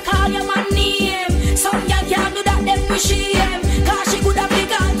pussy and call your man name. Some girl can't do that, them wish shame. Cause she could have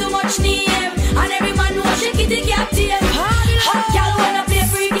taken too much name. And every man knows she get the cat tail. Hot girl when I play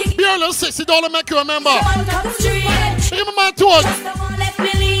free kick. Be a little $60 make you remember. Give me my toes. Just the one left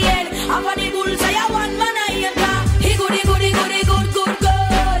million. I'm for the bulls, I one man I enter. He good.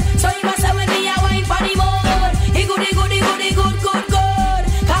 So you must have with me a wine for the more. He good.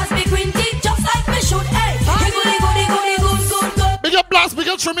 Cause me Quinty just like me should. Hey, he good. Big up Blast, big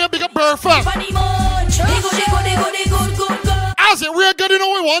up Tremere, big up Perfect. He good. As it real good, you know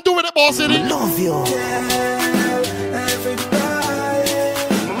what we want to do with it, boss city. Love you.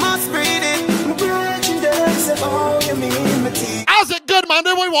 As it good, man,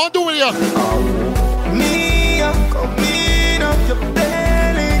 then what we want to do with you. Me, come in up your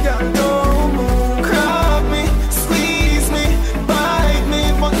belly, girl.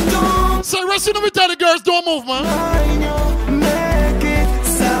 rest of we tell the girls don't move, man. Make it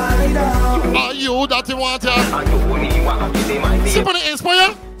side out. Are you that you want to? Sip on the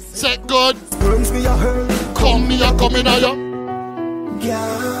inspire. Say good. Burns me a hurl. Come me a come in a ya.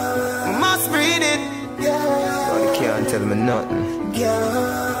 Yeah. Must breathe it. Yeah. You can't tell me nothing.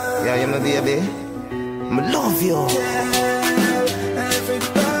 Yeah, you my baby. I love you. Yeah,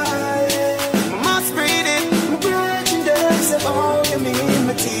 everybody. Must breathe it. Breaking them say, oh, you mean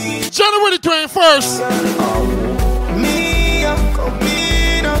my teeth. January 21st. Me, come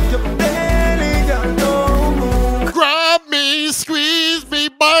in up your belly, you don't move. Grab me, squeeze me,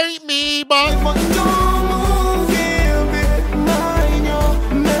 bite me, bite me. Don't move, you bit mine, you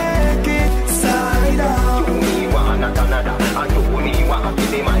make it side out. You want Canada, and you want to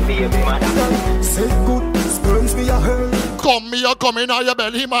be my baby mother. Say good, burns me a hurl. Come me a come in your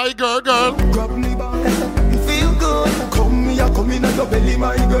belly, my girl. Grab me back, feel good. Come me a come in your belly,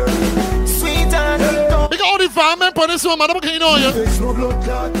 my girl. Sweet and They got all the firemen for this one, man. I'm okay, you know you. There's no blood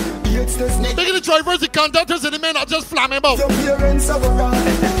clot. They get the drivers, the conductors, and the men are just flammable. Your parents are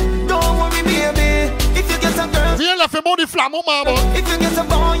right. Don't worry, baby. If you get a girl, we ain't left about the flambo, man. If you get a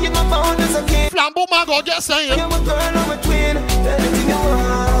boy, you my phone is okay. Flambo, man, go get saying. You're a girl or a twin. Anything you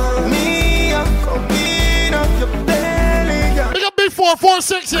want. Me, come in up your belly. They got big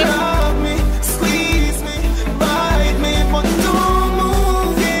 446 here. Grab me, squeeze me, bite me, but don't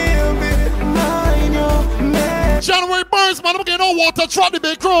move, you bit mine, you make. January burns, man. I'm getting no water, trot the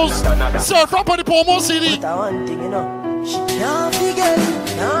big cruise. Surf up on the promo CD. But one thing, you know, she can't forget,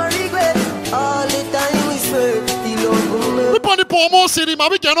 can't regret. All the time we swear, the love. We put the promo CD, man.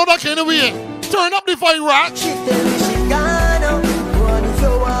 We get all that kind of way. Turn up the fire rack. She tell me she gone, go on if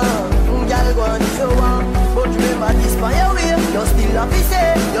you want, girl, go on if you want. But remember this by your way, you still have to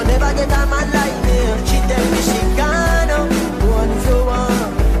say, you never get a man like me. She tell me she gone, go on if you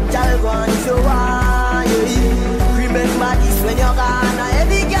want, girl, go on if you want. Remember this when you're gone,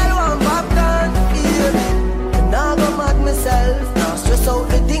 every girl want popcorn. Now go mad myself, now stress out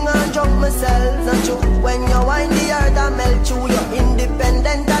the thing and drunk myself. Not true, when you wind the earth and melt you, you're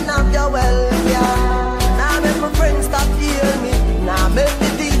independent and have your wealth, yeah. Now make my friends stop feel me, now make the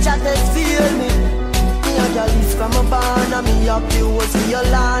teacher text feel me. Me a girl is from a barn and me up the house for your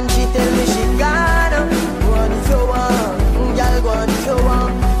land. She tell me she gone, go on if you want, girl go on if you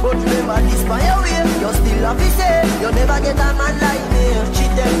want. But remember this by your way, you still have to say, you never get a man like me. She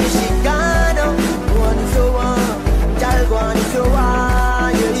tell me she gone, go on if you want, girl go on if you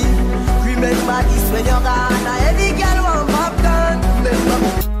want, yeah. Remember this when you're gone, every girl want popcorn. Remember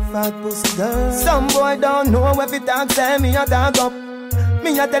fat pussy girl. Some boy don't know if it talk, say me a talk up.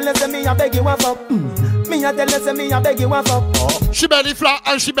 Me a tell you say me a beg you a fuck. Me a tell you say me a beg you a fuck. She belly flat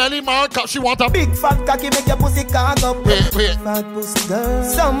and she belly mark up. She want a big fat cocky make your pussy cock up. Wait. Fat pussy girl.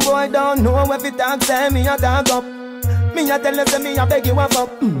 Some boy don't know if it talk, say me a talk up. Me a tell you say me a beg you a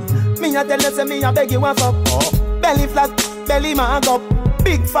fuck. Me a tell you say me a beg you a fuck. Belly flat, belly mark up.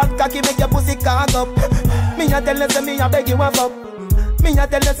 Big fat cocky make your pussy cock up. Me a tell you say me a beg you a fuck. Me a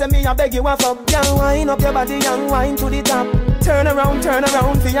tell you say me a beg you a fuck. Young wine up your body, young wine to the top. Turn around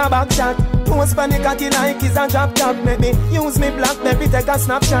for your back shot. Post for the cocky like it's a drop top. Make me use me blackberry, take a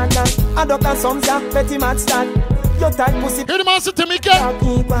snapshot. I duck a some zap, petty mad start. Your tight pussy. Hear the man say to me, girl.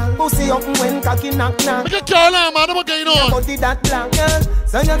 Pussy up when cocky knock. Make a girl on, man. What's going on? Body that black girl.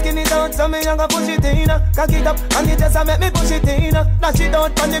 So you skin it out, so me young push it in. Cock it up, and it just make me push it in. Dash it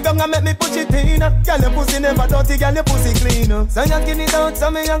out, and the young make me push it in. Girl, your pussy never dirty, girl, your pussy clean. So you skin it out, so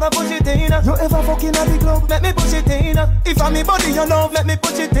me young push it in. You ever fucking a big club, make me push it in. If I'm me body you love, make me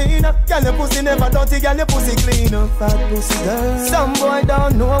push it in. Girl, your pussy never dirty, girl, your pussy clean. Fat pussy girl. Some boy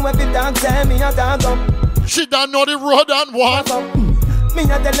don't know if it talk, say me a talk up. She don't know the road and walk. Me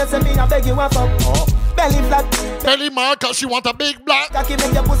a tell you say me a beg you a fuck. Belly flat, belly mark, cause she want a big black. Cocky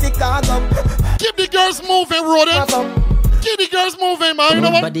make your pussy cock up. Keep the girls moving, Rodin. Keep the girls moving, man. You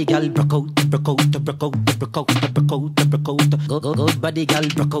know what? Body girl, broke out. Good body girl,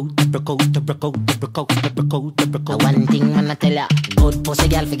 broke out. One thing I'ma tell ya, good pussy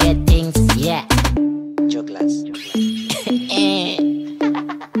girl forget things, yeah. Chocolates.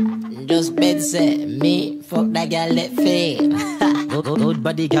 Just bed say me fuck that girl that fail. Good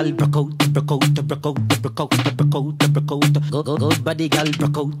body girl, broke out. Good body girl,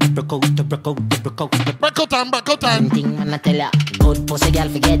 broke out. One thing I'ma tell ya, good pussy girl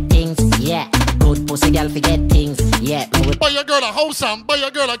forget things, yeah. Good pussy girl forget things. Yeah, me would buy your girl a house and buy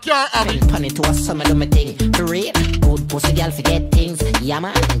your girl a car. Pon it to a summer do me thing. For real, good pussy girl forget things. Yeah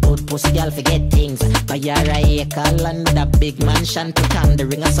man, good pussy girl forget things. Buy your acre land with a big mansion. Put on the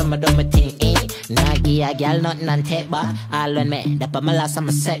ring of summer do me thing. Nah give a girl nothing and take back. All when me, that my last I'm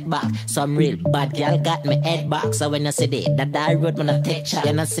a setback. Some real bad girl got me head back. So when you see that road when I take shot.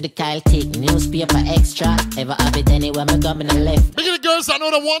 You know see the Kyle take newspaper extra. Ever have it anywhere me go in the left. Look at the girls that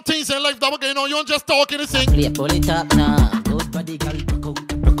know the one things in life that we're going on. You don't just talking and sing. Play pull it up now. Good body girl, broke out.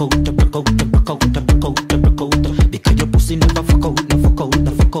 Because your pussy never fuck out.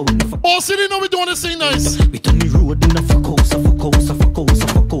 Oh, see, they know we doing this thing nice. We turn the road in a fuck out.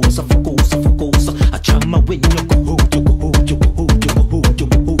 I try my way, you go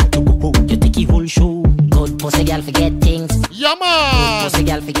you take the whole show. Good pussy girl forget things. Yeah man. Good pussy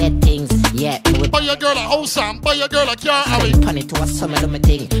girl forget things. Yeah. Buy your girl a house and buy your girl a car. Pon it to a summer do me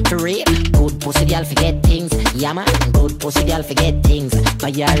thing. For real, good pussy girl forget things. Yeah man, good pussy girl forget things. Buy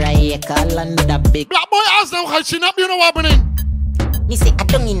your acre land with a big. Black boy ask them how she not you know what happening. Me say I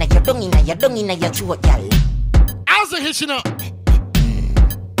don't inna your throat, girl. How's the hitching up?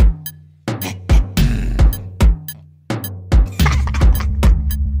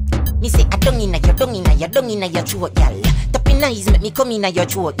 Me say I don't inna your throat, girl. Tapping eyes make me come inna your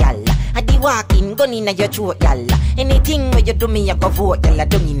throat, girl. I be walking, gun inna your throat, girl. Anything where you do me, I go vote, girl. I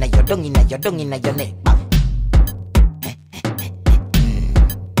don't inna your neck.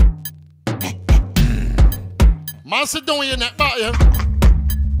 Man sit down in your neck back, yeah.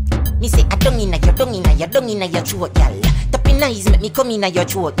 Me say I don't inna your throat, girl. Tapping eyes make me come inna your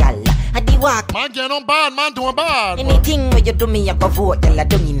throat, girl. I be walk. Man getting on bad, man doing bad. Anything where you do me, I go vote, girl. I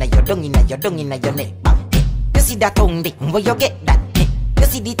don't inna your neck. You see that tongue dick, where you get that? You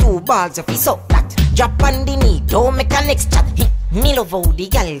see the two balls of his up that. Drop on the knee, don't make a next chat. Me love how the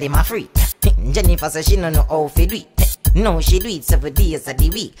girl dem a free. Jennifer say she no know how to do it. No, she do it 7 days of the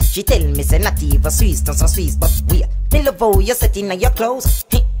week. She tell me say not even Swiss, not so Swiss, but we. Me love how you set in your clothes.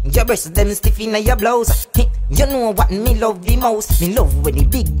 Your breasts them stiff in your blouse. You know what me love the most. Me love when the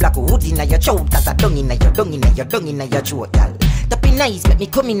big black hood in your throat. Cause I dung in your throat, y'all. Tapping nice, make me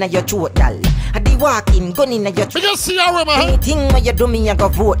come in your throat, y'all. I be walking, gun in your throat. Because see how man. Anything where you do me, I go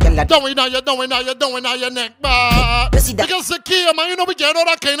vote, y'all. Don't in your neck, but. You see that? Because the key, man, you know we get all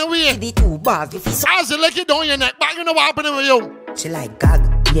that kind of way. The two bars, if it's. As you like it down your neck, but you know what happening with you. She like gag,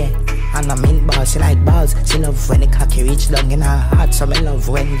 yeah. And I mean balls, she like balls. She love when the cocky reach down in her heart. So me love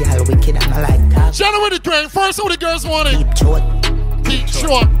when the girl wicked and I like that. January the 21st, all the girls want it. Deep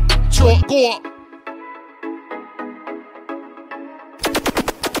throat, go up.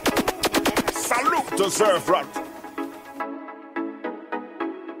 Salute to Surf Rat.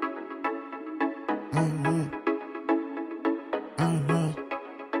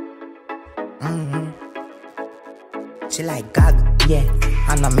 She like gag, yeah.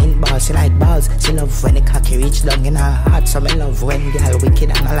 And I mean balls, she like balls. She love when the cocky reach down in her heart. So me love when the girl wicked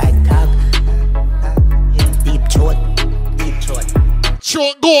and I like that. Deep throat.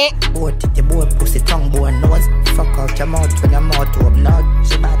 Throat, go up. Both it, your both pussy, tongue, both nose. Fuck out your mouth when your mouth open out.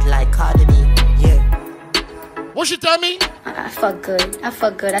 She bad like Cardi B, yeah. What she tell me? I fuck good.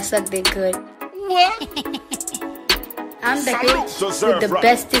 I suck dick good. What? I'm the bitch with the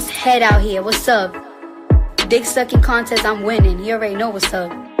bestest head out here. What's up? Dick sucking contest, I'm winning. You already know what's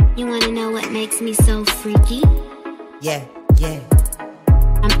up. You wanna know what makes me so freaky? Yeah.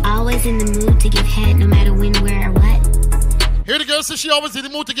 I'm always in the mood to give head no matter when, where, or what. Here the girl says she always in the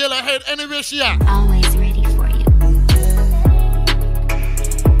mood to get her head anywhere she at. Always ready for you.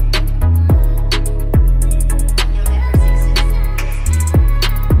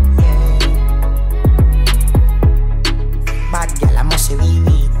 Bad girl, I must say wee.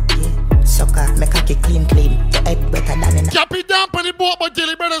 Sucker, make cocky clean. Your head better than in a. Cap it down on the boat, but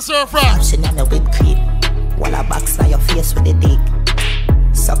Dilly Brother Surf Rat. I'm sitting on the whipped cream. While I backslide your face with the dick.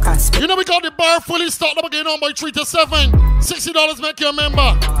 Sucker, spit. You know we got the bar fully stocked up again on by 3 to 7. $60 make you a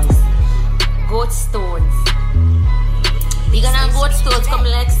member. Goat stones. We gonna goat stones come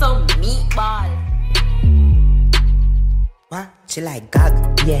like some meatball. What? She like gag,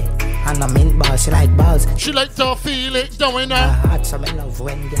 yeah. And I mean balls, she like balls. She like to feel it down in her heart. So me love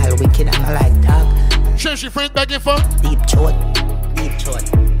when the girl wicked and I like that. Sure she friend begging for? Deep throat.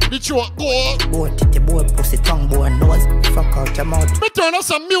 The throat, go. Both it, the both pussy, tongue, both nose. Fuck out your mouth. Me turn up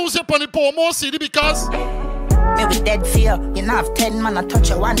some music on the poor more city because me with dead fear. You know have 10 man I touch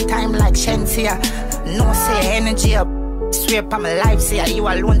you one time like Shensia. No say energy up. Swear upon my life, say you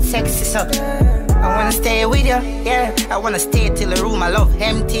alone sexy so. I wanna stay with you, yeah. I wanna stay till the room I love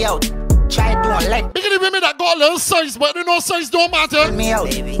empty out. Try doing like big of the women that got a little size, but they know size don't matter. Me out,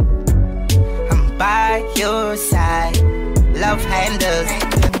 baby. I'm by your side. Love handles.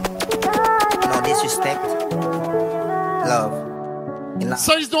 No disrespect. Love. You know?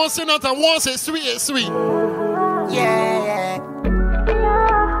 So he's don't say nothing. Once it's sweet. Yeah.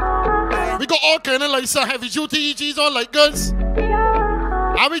 We got all kind of like some heavy duty EGs on like guns.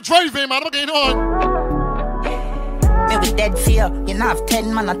 I'll be driving, man. I'm getting on. Me with dead fear. You know, have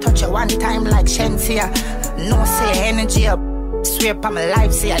 10 man. I touch you one time like Shensia. No say energy up. Swear upon my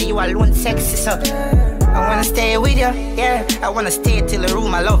life, say you alone sexy, so I wanna stay with you, yeah. I wanna stay till the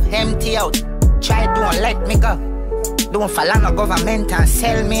room I love empty out. Try don't let me go. Don't fall on the government and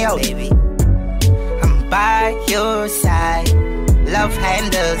sell me out, baby. I'm by your side. Love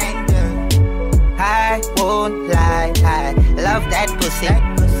handles. I won't lie. I love that pussy.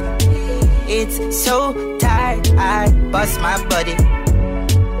 It's so tight. I bust my body.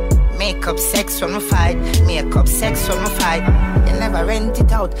 Make up sex when we fight. Make up sex when we fight. You never rent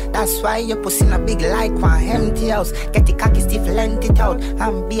it out. That's why your pussy in a big like one empty house. Get the cocky stiff, lent it out.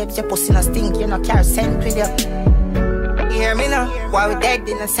 And babes, your pussy in a stink. You no carry scent with you. You hear me now? Why we dead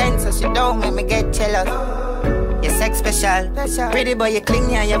in a sense? So she don't make me get jealous. Your sex special. Pretty boy, you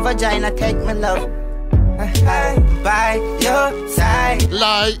clingy and your vagina take me love. By your side.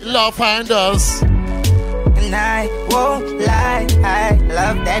 Like love handles. And I won't lie, I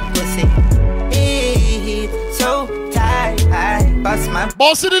love that pussy. It's so tight, I bust my...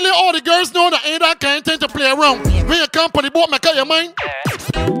 Bossy, all the girls know that ain't that kind of thing to play around. When your company boat, make up your mind.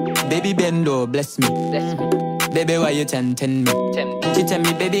 Baby Bendo, bless me. Baby, why you tempting me? She tell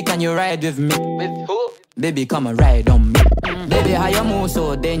me, baby, can you ride with me? With who? Baby, come and ride on me. Baby, how you move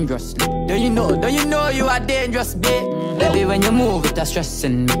so dangerously? Don't you know you are dangerous, babe? Baby, when you move, it's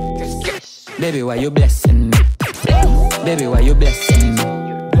stressing me. Baby, why you blessing me? Baby, why you blessing me?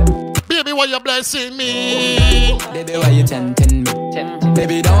 Baby, why you blessing me? Baby, why you tempting me?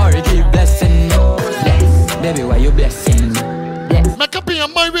 Baby, don't worry, keep blessing me. Baby, why you blessing me? Make up in your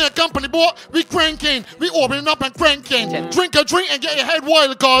mind, we're a company, boy. We cranking, we opening up and cranking. Drink a drink and get your head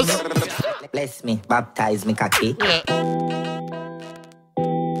wild, cause. Bless me, baptize me, cocky. Yeah.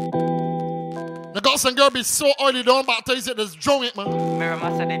 The girls and girls be so oily, don't baptize it, just drunk it, man.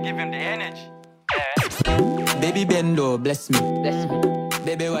 Miramasa, they give him the energy. Baby Bendo, bless me.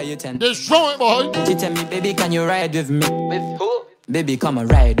 Baby, why you tend? Just drunk it, boy. She tell me, baby, can you ride with me? With who? Baby, come and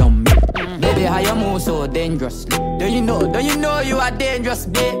ride on me. Baby, how you move so dangerously? Don't you know you are dangerous,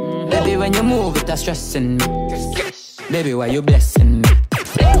 babe? Baby, when you move, it's stressing me. Baby, why you blessing me?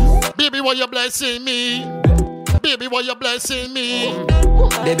 Baby, why you blessing me? Baby, why you blessing me?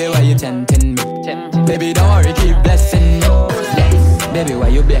 Baby, why you tempting me? Baby, don't worry, keep blessing me. Baby, why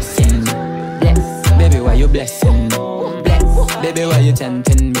you blessing me? Baby, why you blessing me? Baby, why you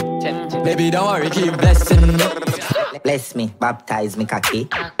tempting me? Baby, don't worry, keep blessing me. Bless me, baptize me, cocky.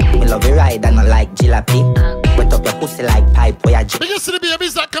 Me love you ride and I like jalopy. Wet up your pussy like pipe where you drink. You see the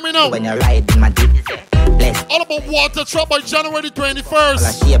babies that coming out. When you ride in my dick. Bless. All about water trap by January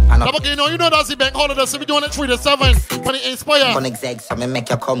 21st. You know that's the bank holiday, so we doing it 3 to 7. When it inspire. Gonna exeg, so me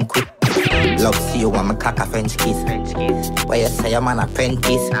make you come quick. Love see you want me cock a French kiss. Where you say your man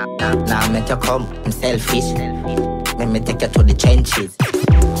apprentice. Now make you come, I'm selfish. Let me take you to the trenches.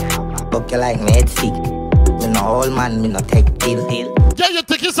 Book you like me head sick. Me no old man, me no take deal. Yeah, your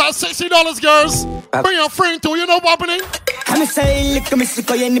tickets are $60, girls. Bring your friend too, you know what happening? I'm say, look at me, sick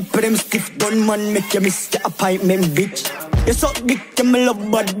of your nipple, them stiff gun man, make you miss your appointment, bitch. You suck dick, you me love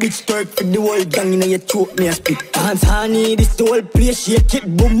bad bitch, twerk for the whole gang, you know you choke me a spit. Dance honey, this the whole place, shake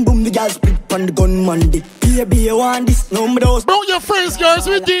it, boom boom, the girl split on the gun man dick. Baby, you want this, no me those. Bro, your friends, girls,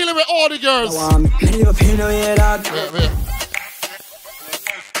 we dealing with all the girls. Me live up here, no hear that.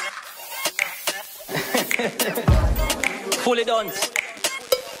 Fully done.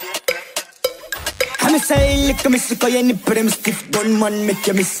 I'm say, look at me, sick of your nipple, them stiff gun man, make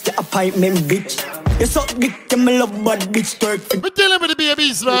you miss your appointment, bitch. You suck dick, you me love bad bitch, twerk for. We dealing with the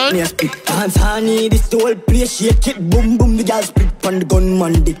babies, man. Dance honey, this the whole place, shake it, boom boom, the girl split on the gun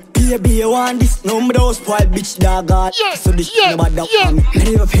man dick. Baby, you want this, no me those spoiled bitch, dog. Yeah, so this shit about that one. Me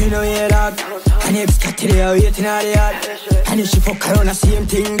live up here, no hear that. And if scattered, you waiting at the yard. And if she fuck around, the same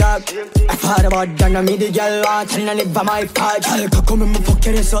thing, dog. I thought about that, and me the girl want, and I never my part. Girl, come and me fuck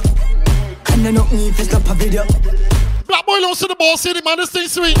your ass up. And I don't need to stop a video. Black boy lost to the ball city, man, this thing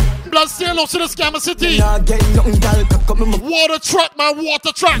sweet. Blood steel lost to the scammer city. Water truck, man,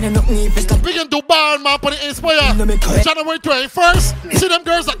 water truck. We can do bar, man, put it inspire. January 21st. See them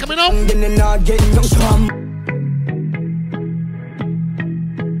girls that coming out.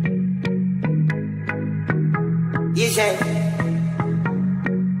 Yeah.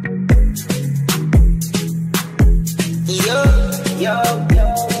 Yo.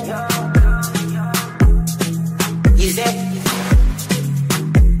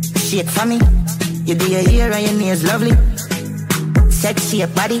 Shake for me. You do your hair and your nails lovely. Sexy your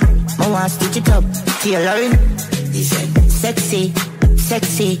body. I want to stitch it up. Tailoring. Sexy,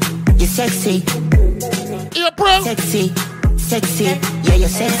 sexy, you're sexy. Sexy, sexy, yeah, you're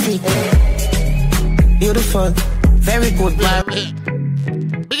sexy. Beautiful, very good, man.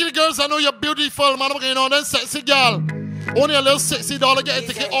 Biggie girls, I know you're beautiful, man. I'm going on then sexy girl. Only a little $60 get a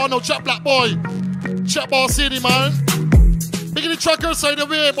ticket. Oh no, chat black boy. Chat ball city, man. Biggie the truckers side the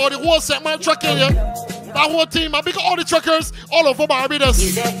way, boy. The whole set, man, trucking, yeah. That whole team, man. Big all the truckers all over Barbados.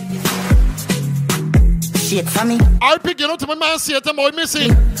 Shake for me. I'll pick you up to my man, see it, boy,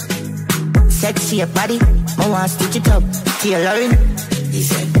 missing. Sexy your body, I want to stitch it up. Tailoring.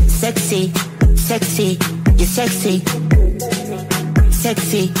 Sexy, sexy, you're sexy.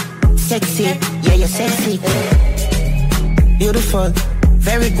 Sexy, sexy, yeah, you're sexy. Beautiful,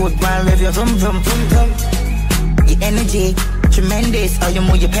 very good, man. Rev your vroom, vroom, vroom, vroom. Your energy, tremendous. How you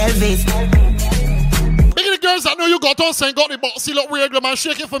move your pelvis. Big the girls, I know you got on saying got the boxy look weird, man.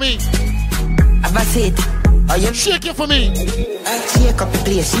 Shake it for me. That's it. Are you shake it for me? Shake up the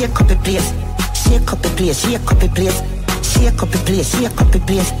place, shake up the place. Shake up the place, shake up the place. Shake up the place, shake up the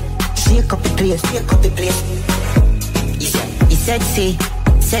place. Shake up the place, shake up the place. It's sexy,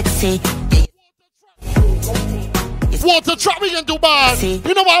 sexy. Water trap we can do bad.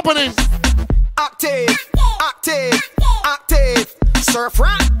 You know what happening? Active, active, active. Surf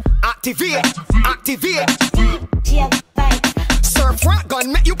rap, activate, activate. Surf rap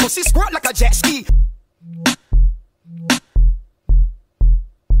gun make you pussy squirt like a jet ski.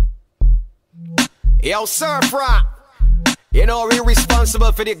 Yo, surf rap. You know we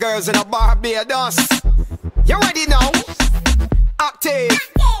responsible for the girls in the Barbados. You ready now? Active,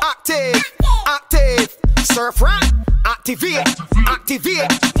 active, active. Surf rap, activate,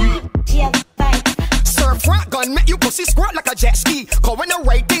 activate. Surf rap gun make you pussy squirt like a jet ski. Cause when the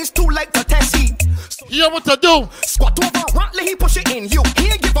right things too like the testy. You know what to do? Squat over, rock, let he push it in you.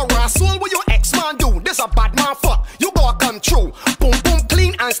 He give a raw soul what your ex-man do. This a bad man fuck, you gotta come true. Boom, boom,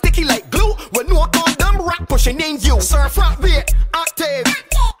 clean and sticky like glue. With no condom, rock pushing in you. Surf rap, wait, active.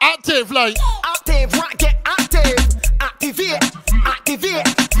 Active, like. Active, rock, get active. Activate, activate.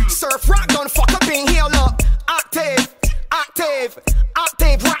 Surf rock, gun fuck up in here, look. Active, active,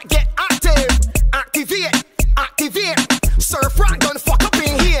 active, rock, get active. Activate, activate. Surf rock, gun fuck up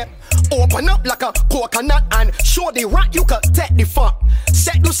in here. Open up like a coconut and show the rat you could take the fuck.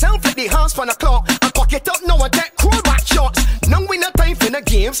 Set yourself at the house for the clock and cock it up now and take crawl back shots. Now we not time for the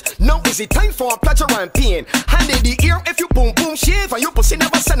games. Now is it time for pleasure and pain. Hand in the ear if you boom boom shave and you pussy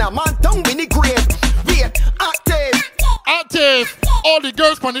never send a man down in the grave. Wait, active, active. All the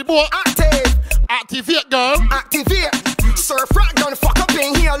girls on the boat. Active, activate, girl. Activate. Surf rock gun fuck up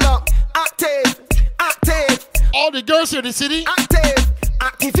in here, look. Active, active. All the girls in the city. Active,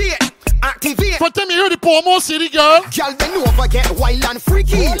 activate. Activate. But tell me you're the Pomo City girl. Girl, bend over, get wild and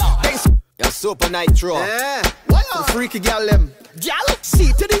freaky. You're super nitro. Yeah. The freaky girl them. Girl,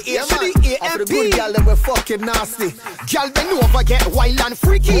 C to the A, to the A, after the good girl them we fucking nasty. Girl, bend over, get wild and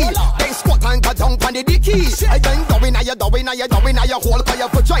freaky. Then squat and go down on the dicky. I bend down in your hole, cause your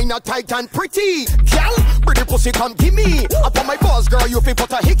vagina tight and pretty. Girl, pretty pussy come give me. Upon my balls, girl, you fi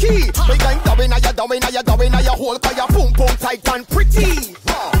put a hickey. I bend down in your hole, cause your boom boom tight and pretty.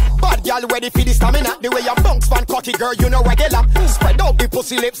 Bad girl ready for the stamina. The way your bunks fan cocky, girl, you know regular. Spread out the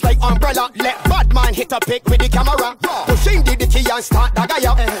pussy lips like umbrella. Let bad man hit a pic with the camera. Pushing the dicky and start the guy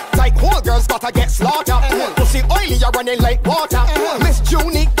up. Like whole girls gotta get slaughtered. Pussy oily, you're running like water. Miss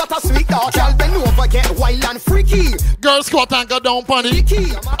Junie got a sweet daughter. Girl, bend over, get wild and freaky. Girl, squat and go down on it.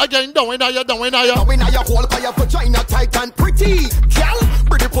 Again, down in your hole, cause your vagina tight and pretty. Girl,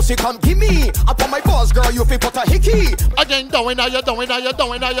 pretty pussy come give me. Upon my balls, girl, you fi put a hickey. Again, down in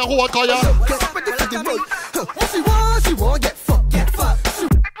your hole, cause you. What she want, get fucked, get fucked.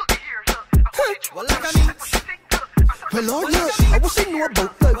 Well, like I need. Well, Lord, I wish she knew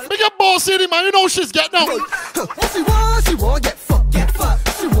about that. Big up Boss City, man, you know she's getting out. What she want, get fucked, get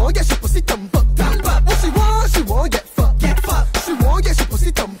fucked. She want, get she pussy dumb buck, dumb buck. What she want, get fucked, get fucked. She want, get she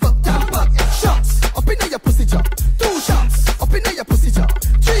pussy dumb buck, dumb buck. Shots, up in your pussy jaw. 2 shots, up in your pussy jaw.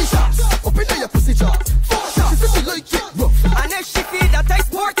 3 shots, up in your pussy jaw. 4 shots, she said she like it rough. And if she feel that I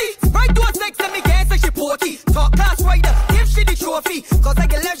sporty, right to a sex, let me guess that she porty. Top class rider, give she the trophy. Cause I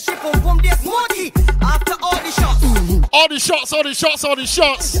get left she boom this smarty. After all the shots. All the shots, all the shots, all the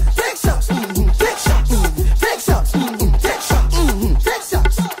shots. Take shots, take shots, take shots, take shots, take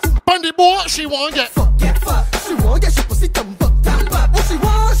shots. Bandy boy, she won't get fucked, get fucked. She won't get she pussy dumb buck, dumb buck. What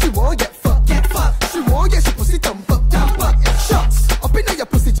she won't get fucked, get fucked. She won't get she pussy dumb buck, dumb buck. Shots up in your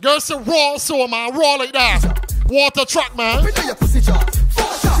pussy. Girls so raw, so man, raw like that. Water truck, man. Up in your pussy jaw. 4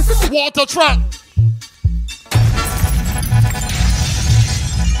 shots. She said she Water truck.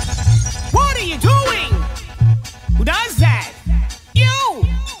 What are you doing? Who does that? You!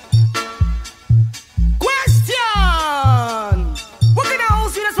 Question! What kind of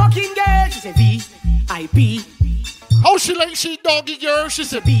house in this fucking girl? She said VIP. How she like she doggy girl? She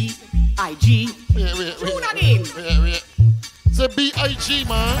said B-I-G. Wait. It's a B-I-G,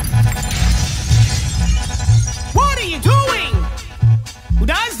 man. What are you doing? Who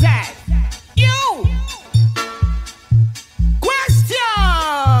does that? You! Question!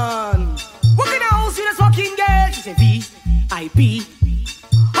 What kind of house in this fucking girl? She said VIP.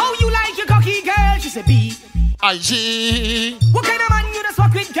 How you like your cocky girl? She said B-I-G. What kind of man you just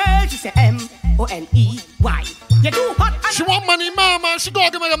fuck with girl? She said M-O-N-E-Y. You're too hot and she want money, man. She go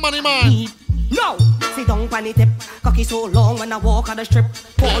give me the money, man. No, sit down on the tip. Cocky so long when I walk on the strip.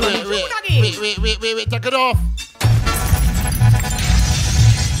 Wait, take it off.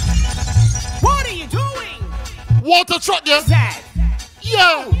 What are you doing? Water truck, yeah? That?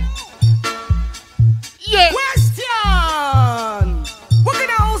 Yeah. Question! What kind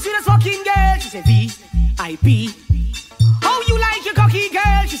of house in this fucking girl? She said VIP. How you like your cocky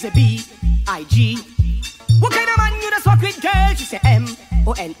girl? She said B-I-G. What kind of man you just fuck with girl? She said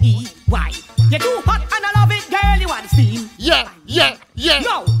M-O-N-E-Y. You're too hot and I love it, girl. You want steam? Yeah.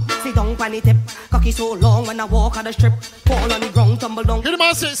 No, sit down on the tip. Cocky so long when I walk on the strip. Fall on the ground, tumble down. Hear the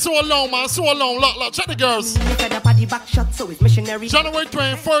man say so long, man. So long. Look, check the girls. You fed up at the back shot, so it's missionary. January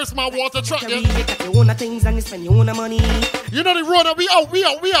 21st, my water truck, yeah? You got your own things and you spend your own money. You know the road, we out.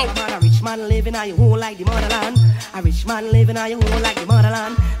 I'm a rich man living on your home like the motherland. A rich man living on your home like the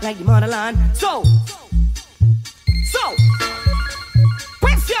motherland. So,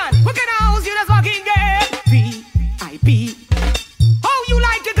 question, what kind of house you just fucking get? VIP. How you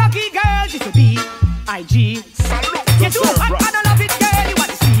like your cocky girl? She said B-I-G.